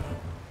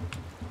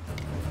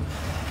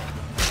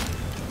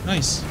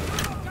 Nice.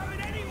 We're not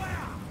going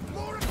anywhere!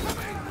 More are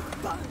coming!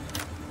 Burn!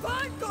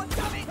 Burn,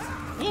 goddammit!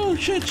 Oh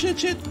shit, shit,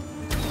 shit.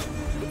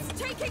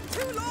 It's taking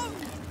too long!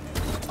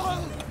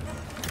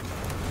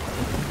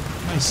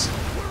 Nice.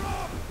 We're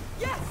off!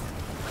 Yes!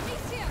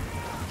 Amicia,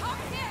 come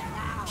here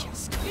now.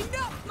 Yes!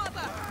 Enough,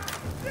 mother!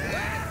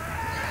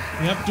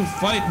 You have to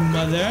fight,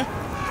 mother.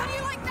 How do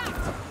you like that?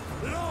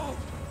 Lord!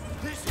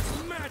 This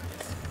is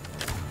madness!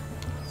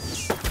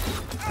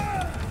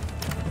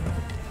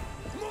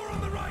 More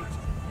on the right!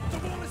 The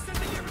wall is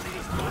sending everything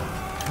he's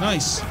got!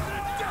 Nice.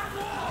 Damn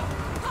wall!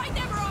 I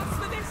never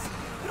asked for this!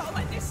 But I'll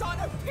end this on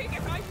a pig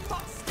if I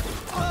must!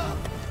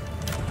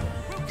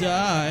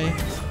 Die.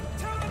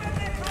 Tell them that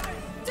they're coming!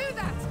 Do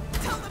that!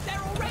 Tell them they're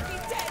already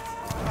dead!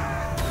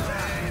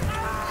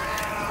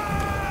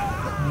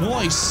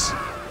 Nice.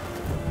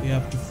 We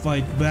have to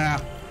fight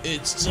back.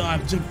 It's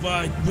time to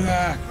fight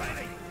back.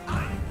 Ready!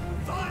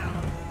 Fire!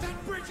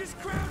 That bridge is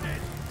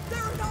grounded!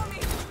 They're an army!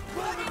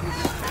 Bloody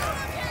hell, all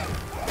of you!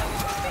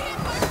 Be in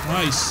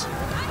my Nice. and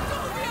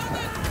all the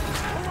others!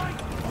 All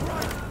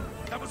right!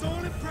 That was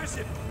all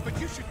impressive, but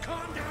you should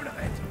calm down a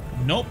bit.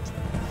 Nope.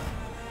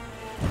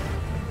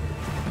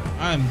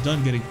 I'm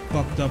done getting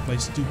fucked up by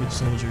stupid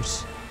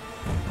soldiers.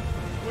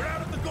 We're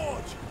out of the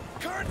gorge.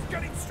 Current's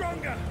getting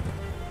stronger.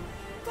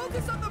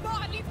 Focus on the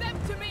bar and leave them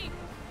to me!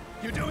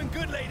 You're doing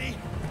good, lady.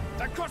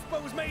 That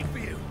crossbow was made for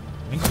you.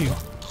 Thank you.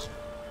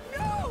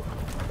 No!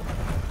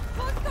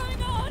 What's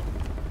going on?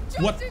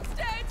 What Joseph's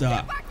dead! the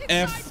Get back inside,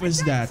 F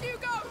is that?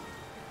 protect Hugo!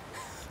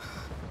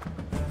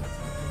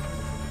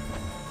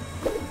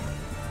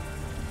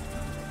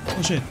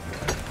 Oh shit.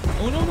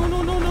 Oh no, no,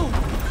 no, no, no.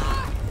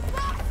 Ah,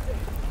 bastard!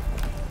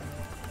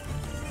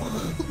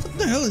 What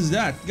the hell is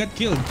that? Got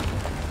killed.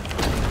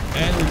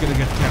 And we're gonna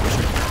get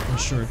captured, for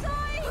sure.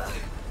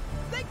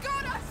 They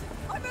got us!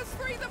 I must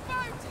free the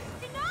boat!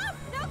 Enough!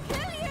 They'll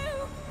kill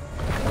you.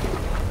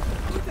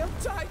 Oh, they'll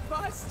die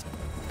first!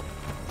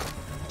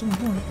 Come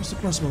on, where's the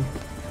crossbow?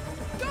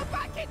 Go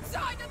back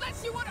inside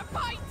unless you want to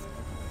fight!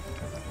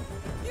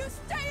 You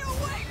stay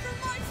away from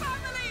my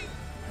family!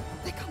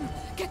 They come!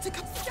 Get to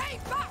come! Stay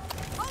back!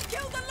 I'll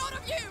kill the lot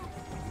of you!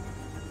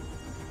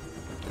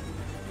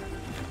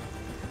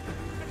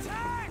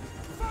 Attack!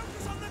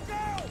 Focus on the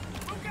girl.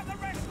 We'll get the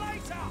rest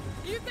later.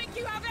 You think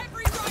you have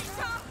every right,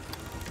 huh?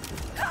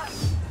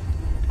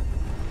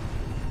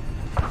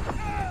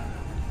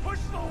 Push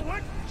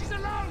forward. She's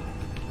alone.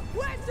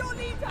 Where's your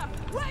leader?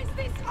 Where's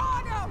this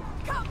Arno?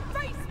 Come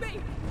face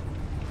me!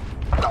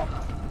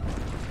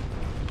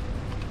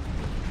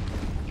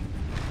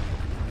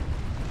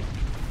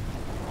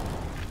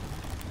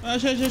 Ah,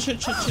 shit, shit,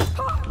 shit, shit, shit.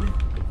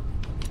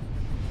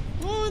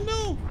 Oh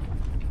no!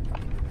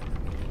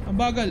 Ang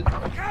bagal.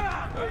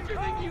 Who do you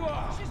think you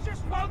are? She's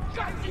just one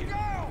gutsy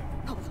girl.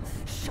 Oh,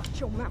 shut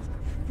your mouth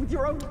with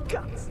your own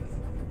guts!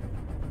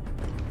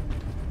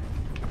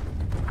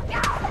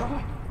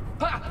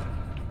 Fuck!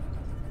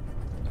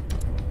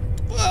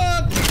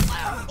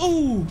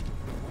 Oh!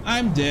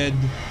 I'm dead.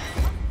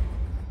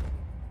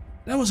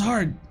 That was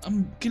hard.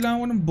 Kailangan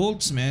ko ng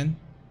bolts, man.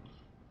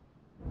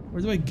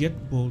 Where do I get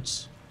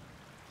bolts?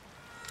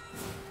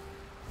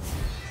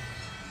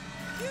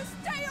 You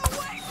stay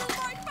away from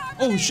my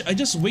family! Oh, I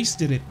just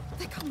wasted it.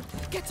 They come!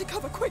 Get to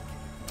cover quick!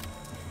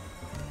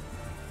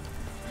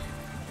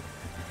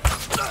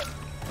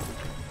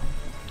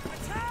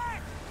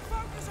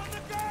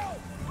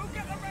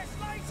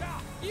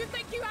 You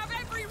think you have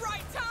every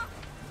right, huh?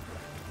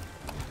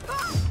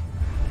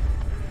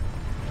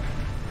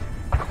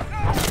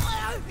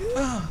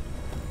 Ah!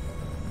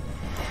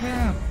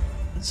 Crap!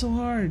 It's so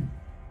hard.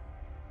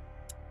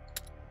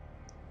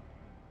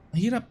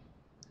 Hirap.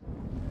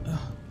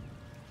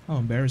 How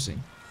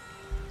embarrassing.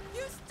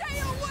 You stay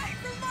away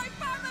from my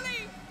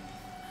family!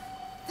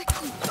 They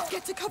come.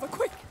 Get to cover,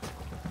 quick!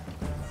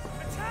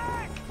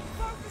 Attack!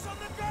 Focus on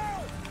the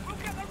girl! We'll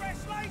get the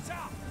rest later!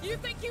 You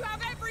think you have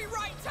every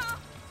right, huh?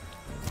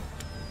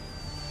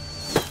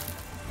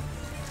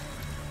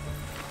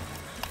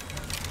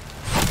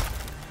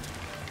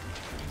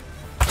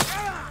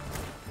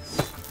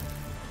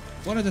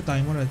 One at a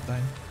time, one at a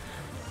time.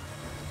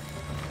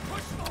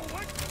 Push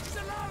forward! She's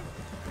alone!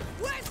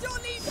 Where's your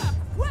leader?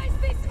 Where's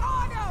this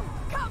Arno?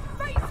 Come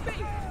face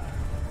me!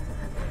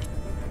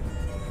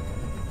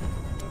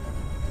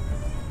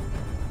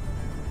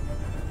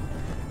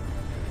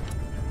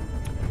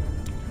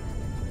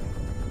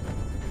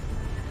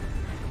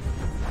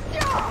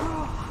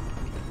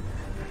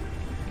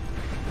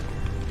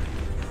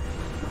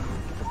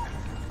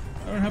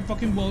 I don't have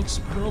fucking bolts.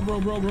 Bro. Who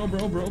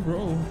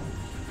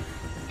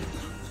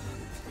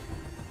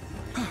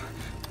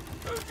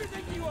do you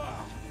think you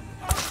are?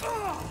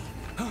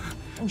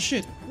 Oh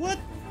shit. What?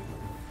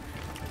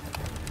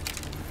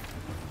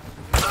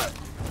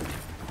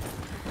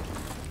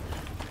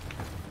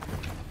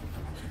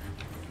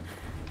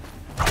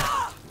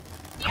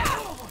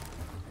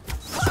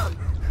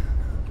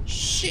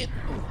 Shit.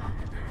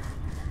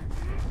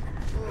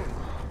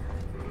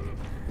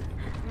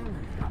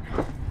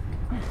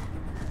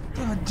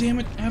 God damn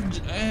it.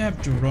 I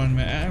have to run,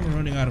 man. I'm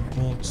running out of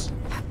bolts.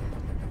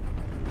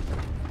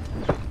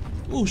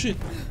 Oh shit.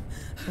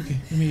 Okay,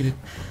 we made it.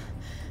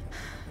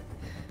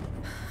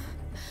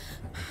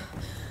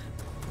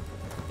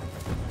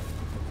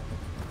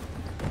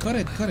 Cut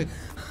it.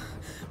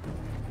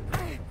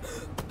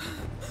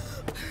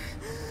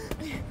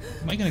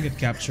 Am I gonna get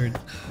captured?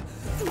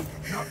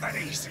 Not that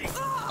easy.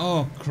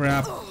 Oh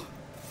crap.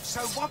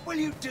 So what will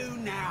you do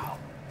now?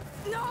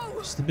 No!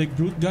 It's the big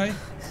brute guy.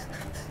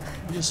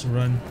 Just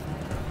run.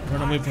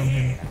 Run away from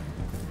him.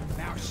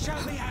 Now show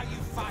me how you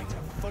fight a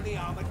fully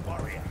armored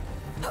warrior.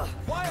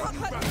 Why are you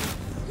running?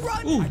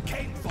 Run! Ooh. I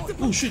came for you.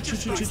 Oh shit.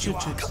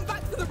 Come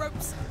back for the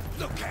ropes!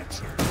 Look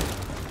at you.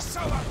 So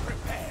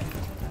unprepared.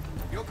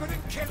 You're good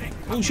at killing.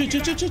 Oh shit.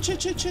 But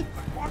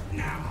what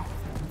now?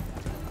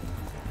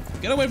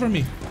 Get away from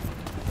me.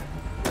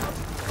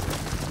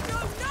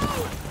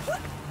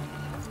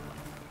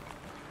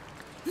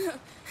 No!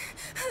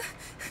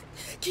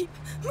 Keep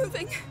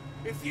moving.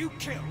 If you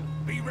kill,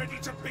 be ready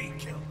to be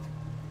killed.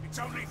 It's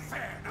only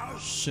fair, no?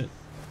 Shit.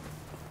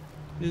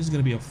 This is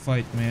gonna be a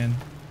fight, man.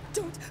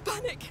 Don't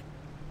panic.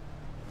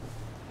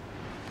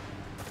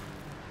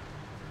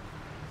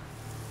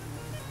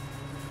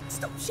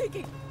 Stop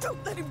shaking.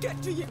 Don't let him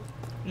get to you.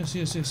 Yes.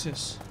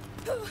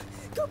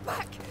 Go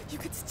back. You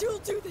can still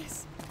do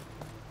this.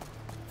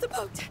 The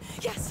boat.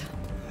 Yes.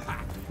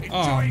 Ha, Oh,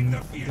 enjoying the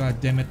view. god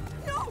damn it.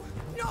 No.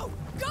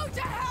 Go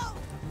to hell.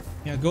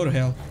 Yeah, go to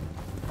hell.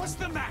 What's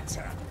the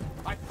matter?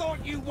 I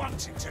thought you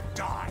wanted to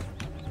die.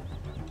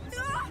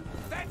 Ah!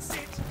 That's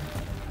it.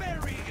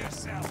 Bury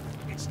yourself.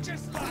 It's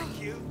just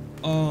like you.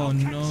 Oh I'll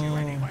catch you no.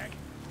 anyway.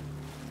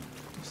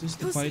 Is this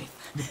the You're fight?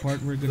 safe. The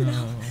part we're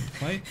gonna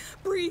fight?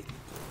 Breathe.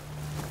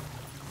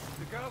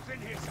 The girl's in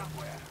here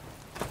somewhere.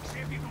 See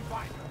if you can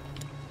find her.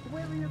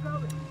 Where are you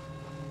going?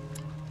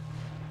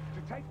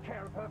 To take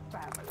care of her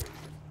family.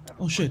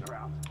 Oh shit. Her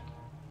out.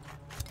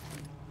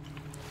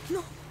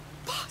 No,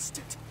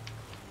 bastard.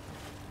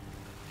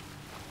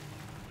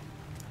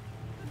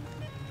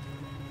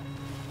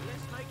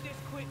 Let's make this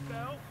quick,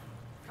 girl.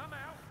 Come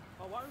out.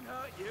 I won't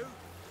hurt you.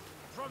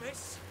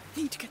 Promise.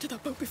 Need to get to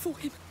that boat before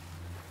him.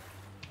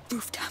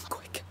 Move damn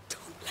quick.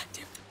 Don't let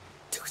him.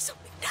 Do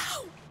something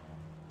now.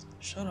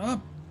 Shut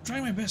up.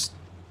 Try my best.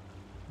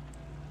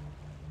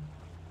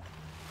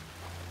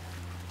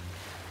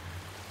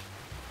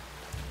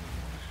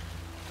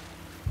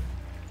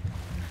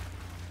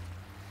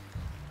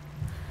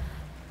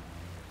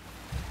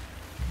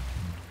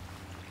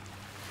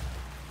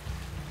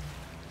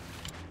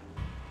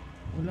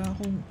 Wala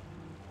akong...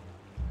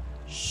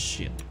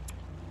 Shit.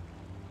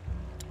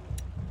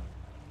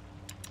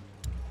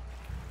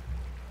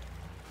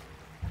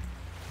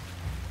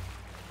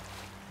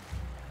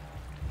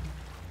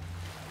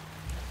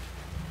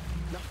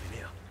 Nothing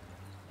here.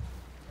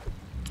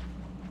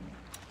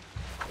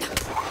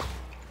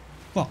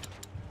 Fuck.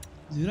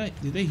 Did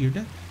I hear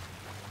that?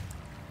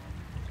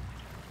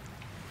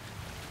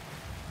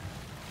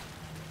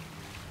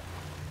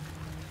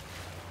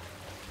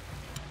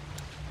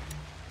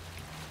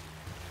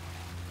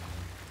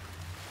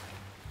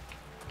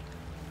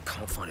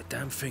 Can't find a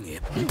damn thing here.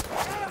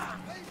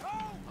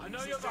 I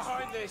know you're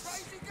behind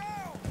this.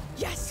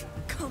 Yes,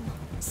 come.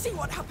 See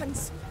what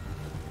happens.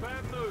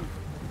 Bad move.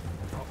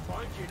 I'll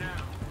find you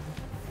now.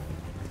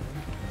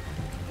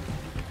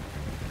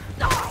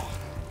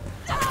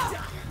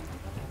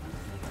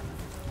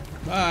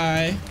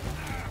 Bye.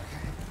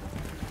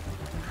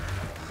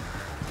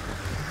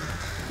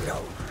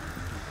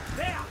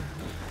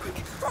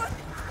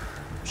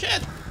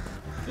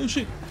 Oh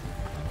shit.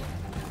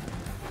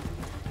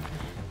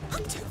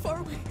 I'm too far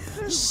away.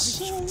 There's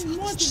so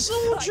much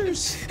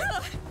soldiers.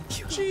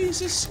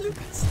 Jesus.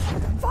 Lucas,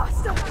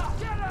 faster!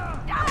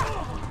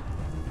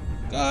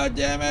 God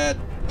damn it.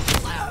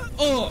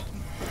 Oh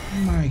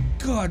my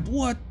god,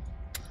 what?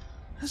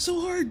 That's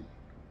so hard.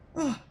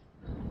 Oh.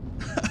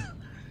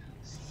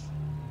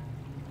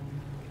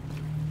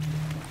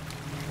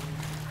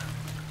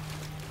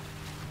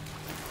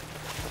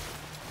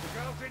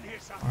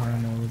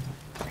 Arnold.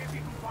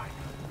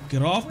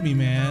 Get off me,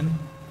 man.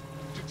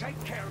 To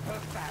take care of her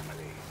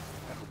family.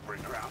 That'll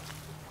bring her out.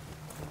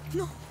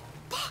 No,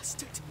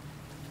 bastard!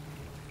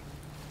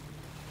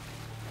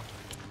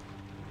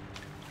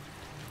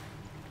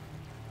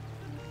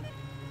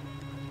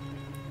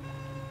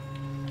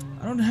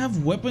 I don't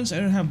have weapons, I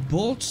don't have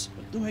bolts.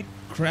 What do I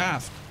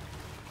craft?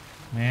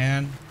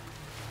 Man.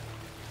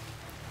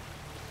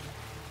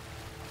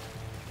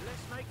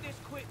 Let's make this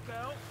quick,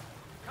 girl.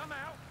 Come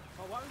out.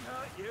 I won't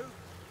hurt you.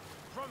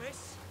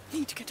 Promise.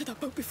 Need to get to that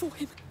boat before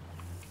him.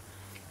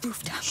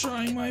 Move down.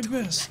 Trying my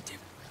best. Let him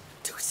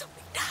do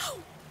something now.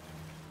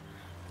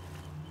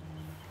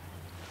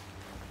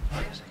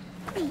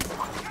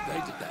 They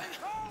did that.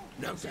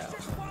 No doubt.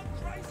 Just one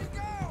crazy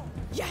girl.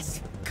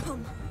 Yes,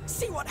 come.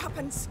 See what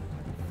happens.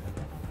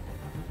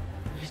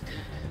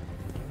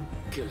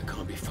 Killer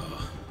can't be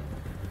far.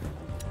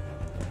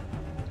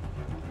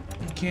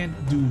 I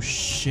can't do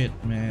shit,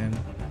 man.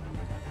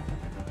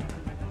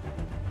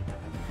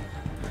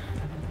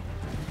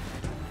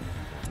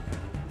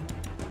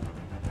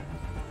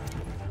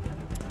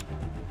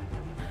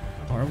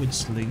 Power with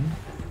sling.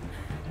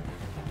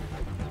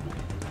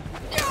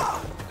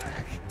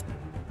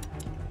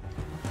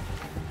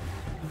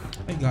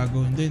 Ay,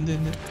 gago. Hindi.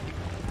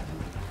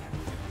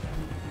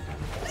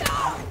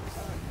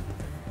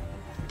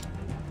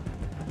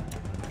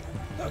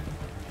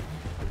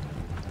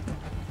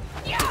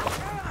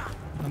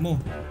 Amo.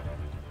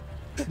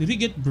 Did he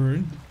get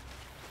burned?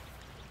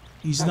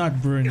 He's not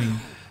burning.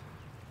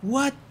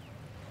 What?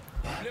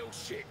 Little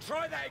shit.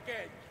 Try that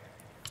again.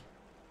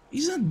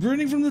 He's not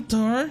burning from the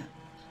tar?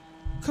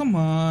 Come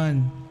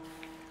on.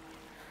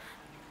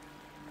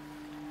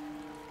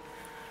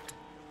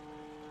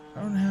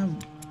 I don't have...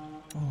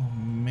 Oh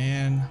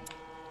man.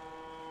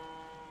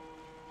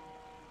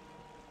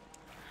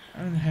 I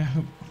don't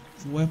have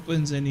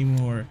weapons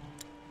anymore.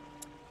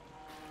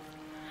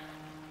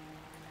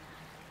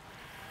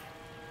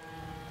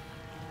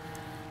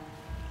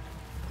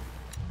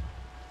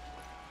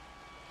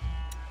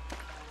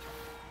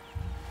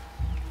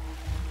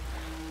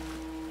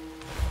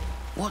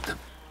 What the?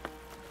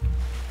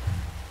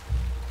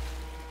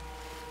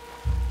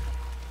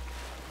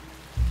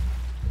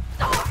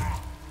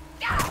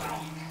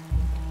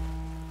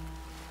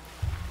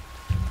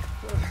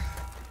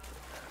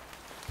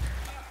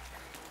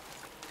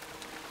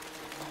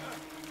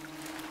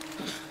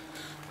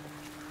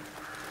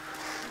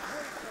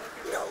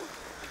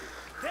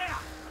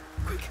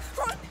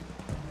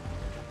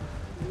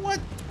 What?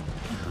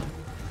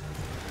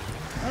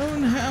 I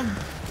don't have...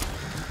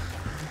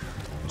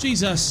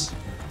 Jesus.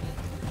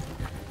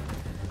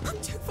 I'm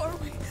too far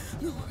away.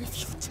 No, if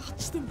you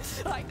touch them,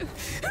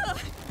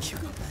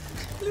 Hugo,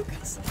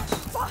 Lucas,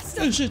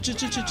 faster! Oh shit.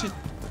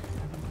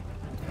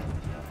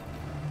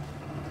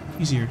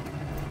 He's here.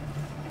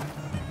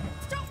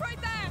 Stop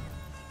right there!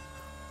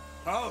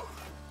 Oh,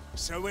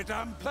 so we're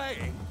done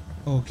playing?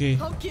 Okay.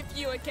 I'll give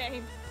you a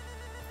game.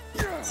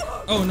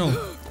 Oh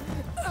no.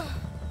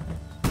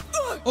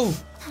 Oh,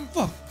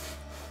 fuck.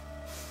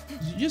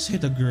 You just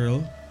hit a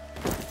girl.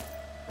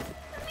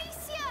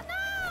 Amicia,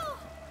 no!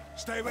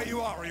 Stay where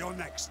you are or you're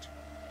next.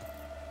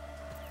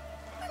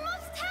 We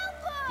must help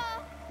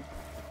her!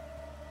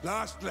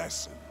 Last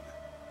lesson.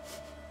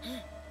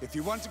 If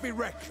you want to be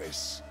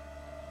reckless,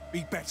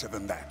 be better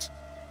than that.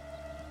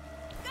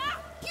 Ah,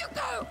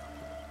 Hugo!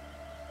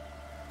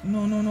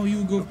 No,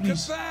 you go, Look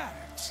please. at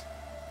that!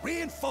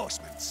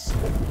 Reinforcements.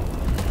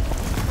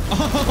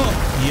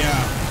 Oh,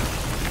 yeah.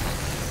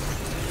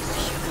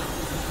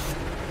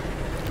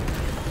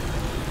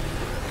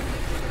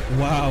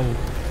 Wow.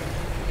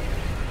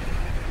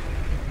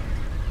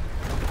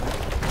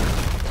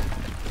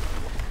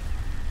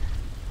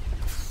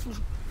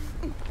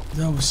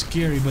 That was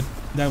scary, but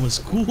that was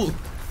cool.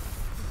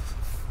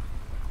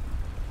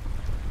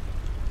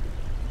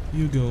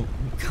 You go.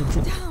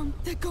 Calm down,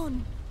 they're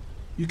gone.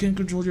 You can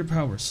control your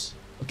powers,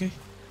 okay?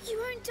 You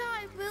won't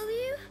die, will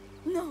you?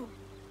 No.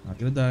 Not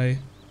gonna die.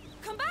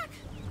 Come back!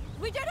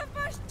 We did it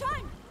first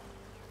time!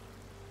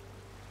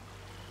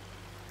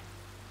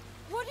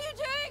 What are you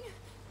doing?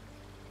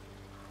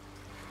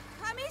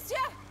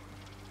 Amicia!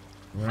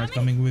 We're not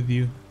coming with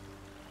you.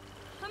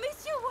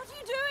 Amicia, what are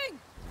you doing?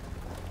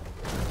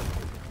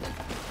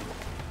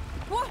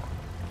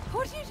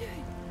 What are you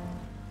doing?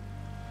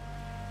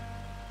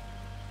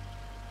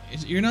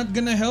 You're not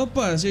gonna help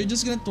us. You're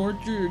just gonna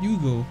torture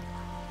Hugo.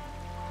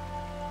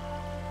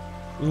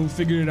 We'll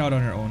figure it out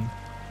on our own.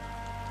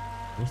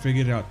 We'll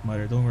figure it out,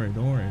 Mother. Don't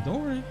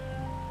worry.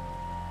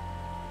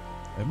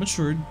 I've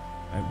matured.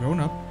 I've grown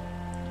up.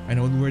 I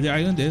know where the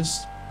island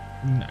is.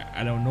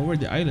 I don't know where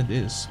the island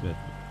is, but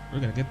we're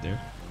gonna get there.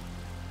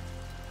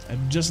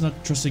 I'm just not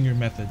trusting your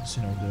methods,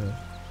 you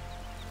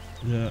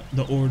know,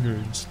 the order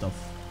and stuff.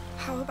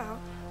 How about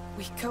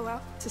we go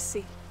out to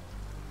sea?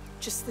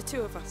 Just the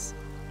two of us.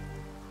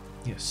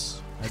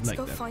 Yes, I'd Let's like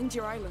go that. find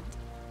your island.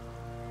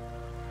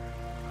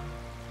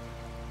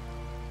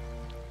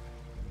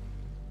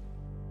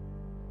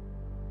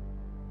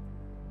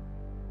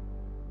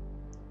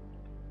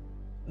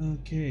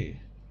 Okay.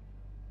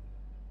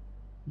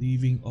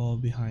 Leaving all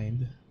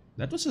behind.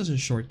 That was just a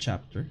short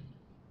chapter.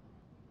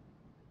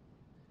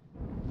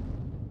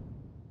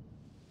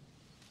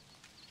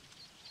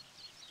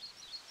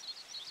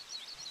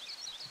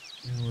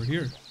 And we're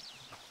here.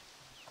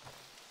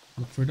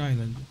 Look for the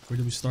island. Where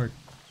do we start?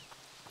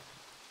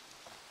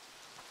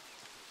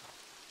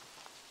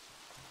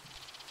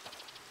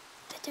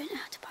 They don't know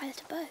how to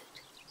pilot a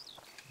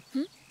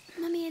boat.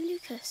 Mummy and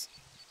Lucas.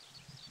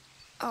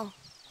 Oh.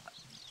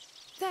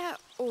 They're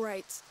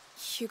alright,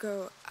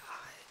 Hugo.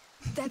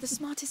 They're the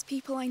smartest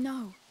people I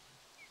know.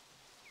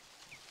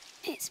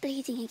 It's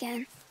bleeding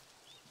again.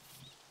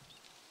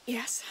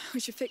 Yes, we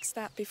should fix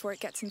that before it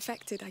gets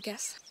infected, I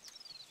guess.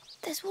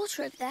 There's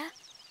water over there.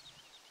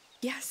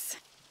 Yes.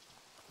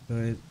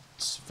 But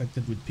it's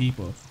affected with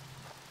people.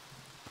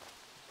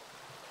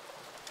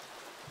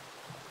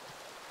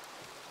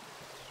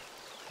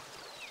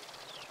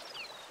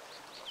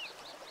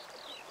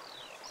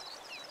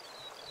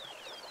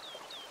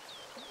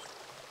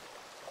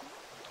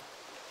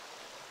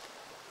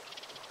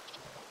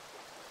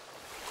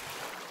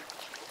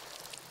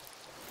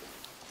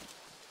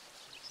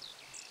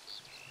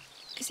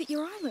 Is it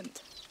your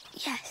island?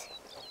 Yes.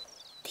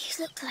 These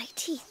look like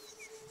teeth.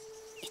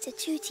 It's a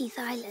two-teeth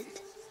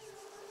island.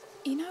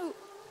 You know,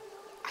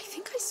 I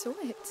think I saw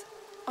it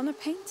on a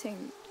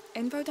painting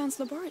in Baudin's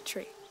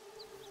laboratory.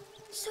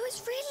 So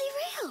it's really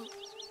real.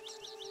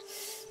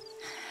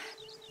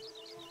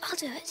 I'll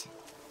do it.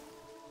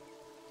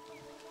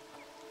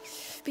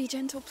 Be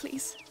gentle,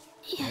 please.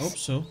 Yes. I hope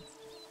so.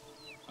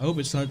 I hope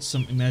it's not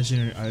some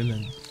imaginary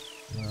island.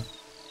 No.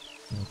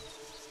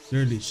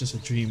 Clearly, it's just a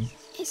dream.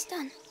 It's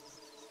done.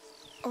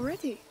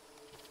 Already?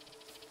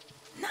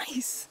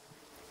 Nice.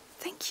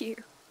 Thank you.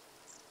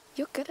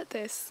 You're good at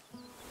this.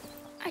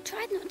 I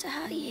tried not to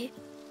hurt you.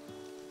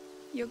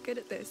 You're good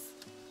at this.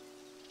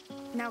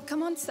 Now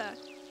come on, sir.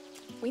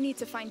 We need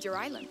to find your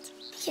island.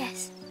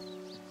 Yes.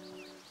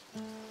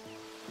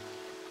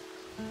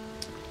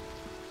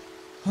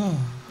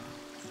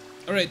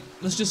 Alright,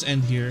 let's just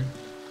end here.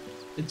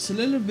 It's a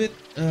little bit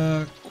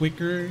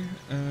quicker.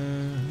 I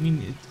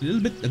mean, it's a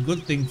little bit a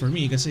good thing for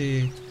me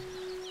kasi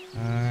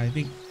I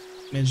think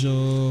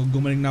medyo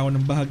gumaling na ako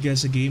ng bahagya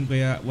sa game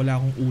kaya wala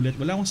akong ulit.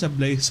 Wala akong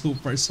sablay so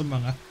far sa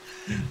mga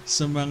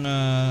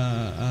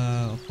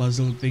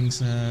puzzle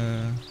things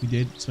na we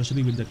did,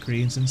 especially with the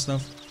cranes and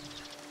stuff.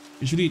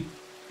 Usually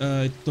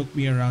it took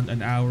me around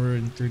an hour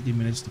and 30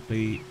 minutes to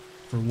play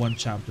for one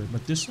chapter,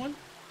 but this one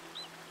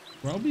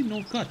probably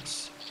no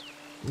cuts.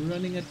 We're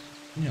running at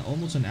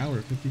almost an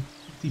hour,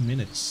 50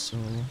 minutes. So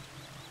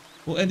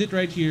we'll end it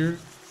right here.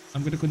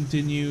 I'm gonna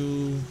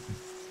continue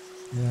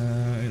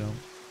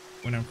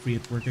when I'm free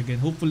at work again.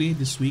 Hopefully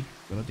this week.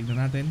 Pero tignan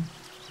natin.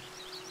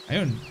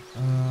 Ayun.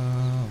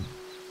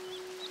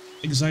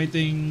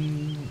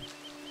 Exciting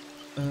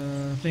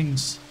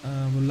things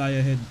will lie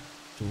ahead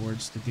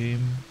towards the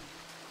game.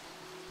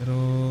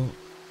 Pero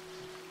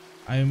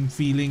I'm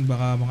feeling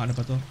baka mga ano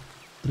pa to,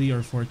 3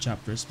 or 4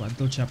 chapters pa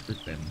until chapter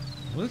 10.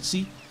 Well, let's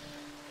see.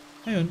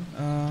 Ayun,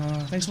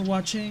 thanks for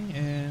watching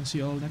and see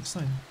you all next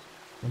time.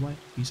 Bye bye.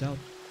 Peace out.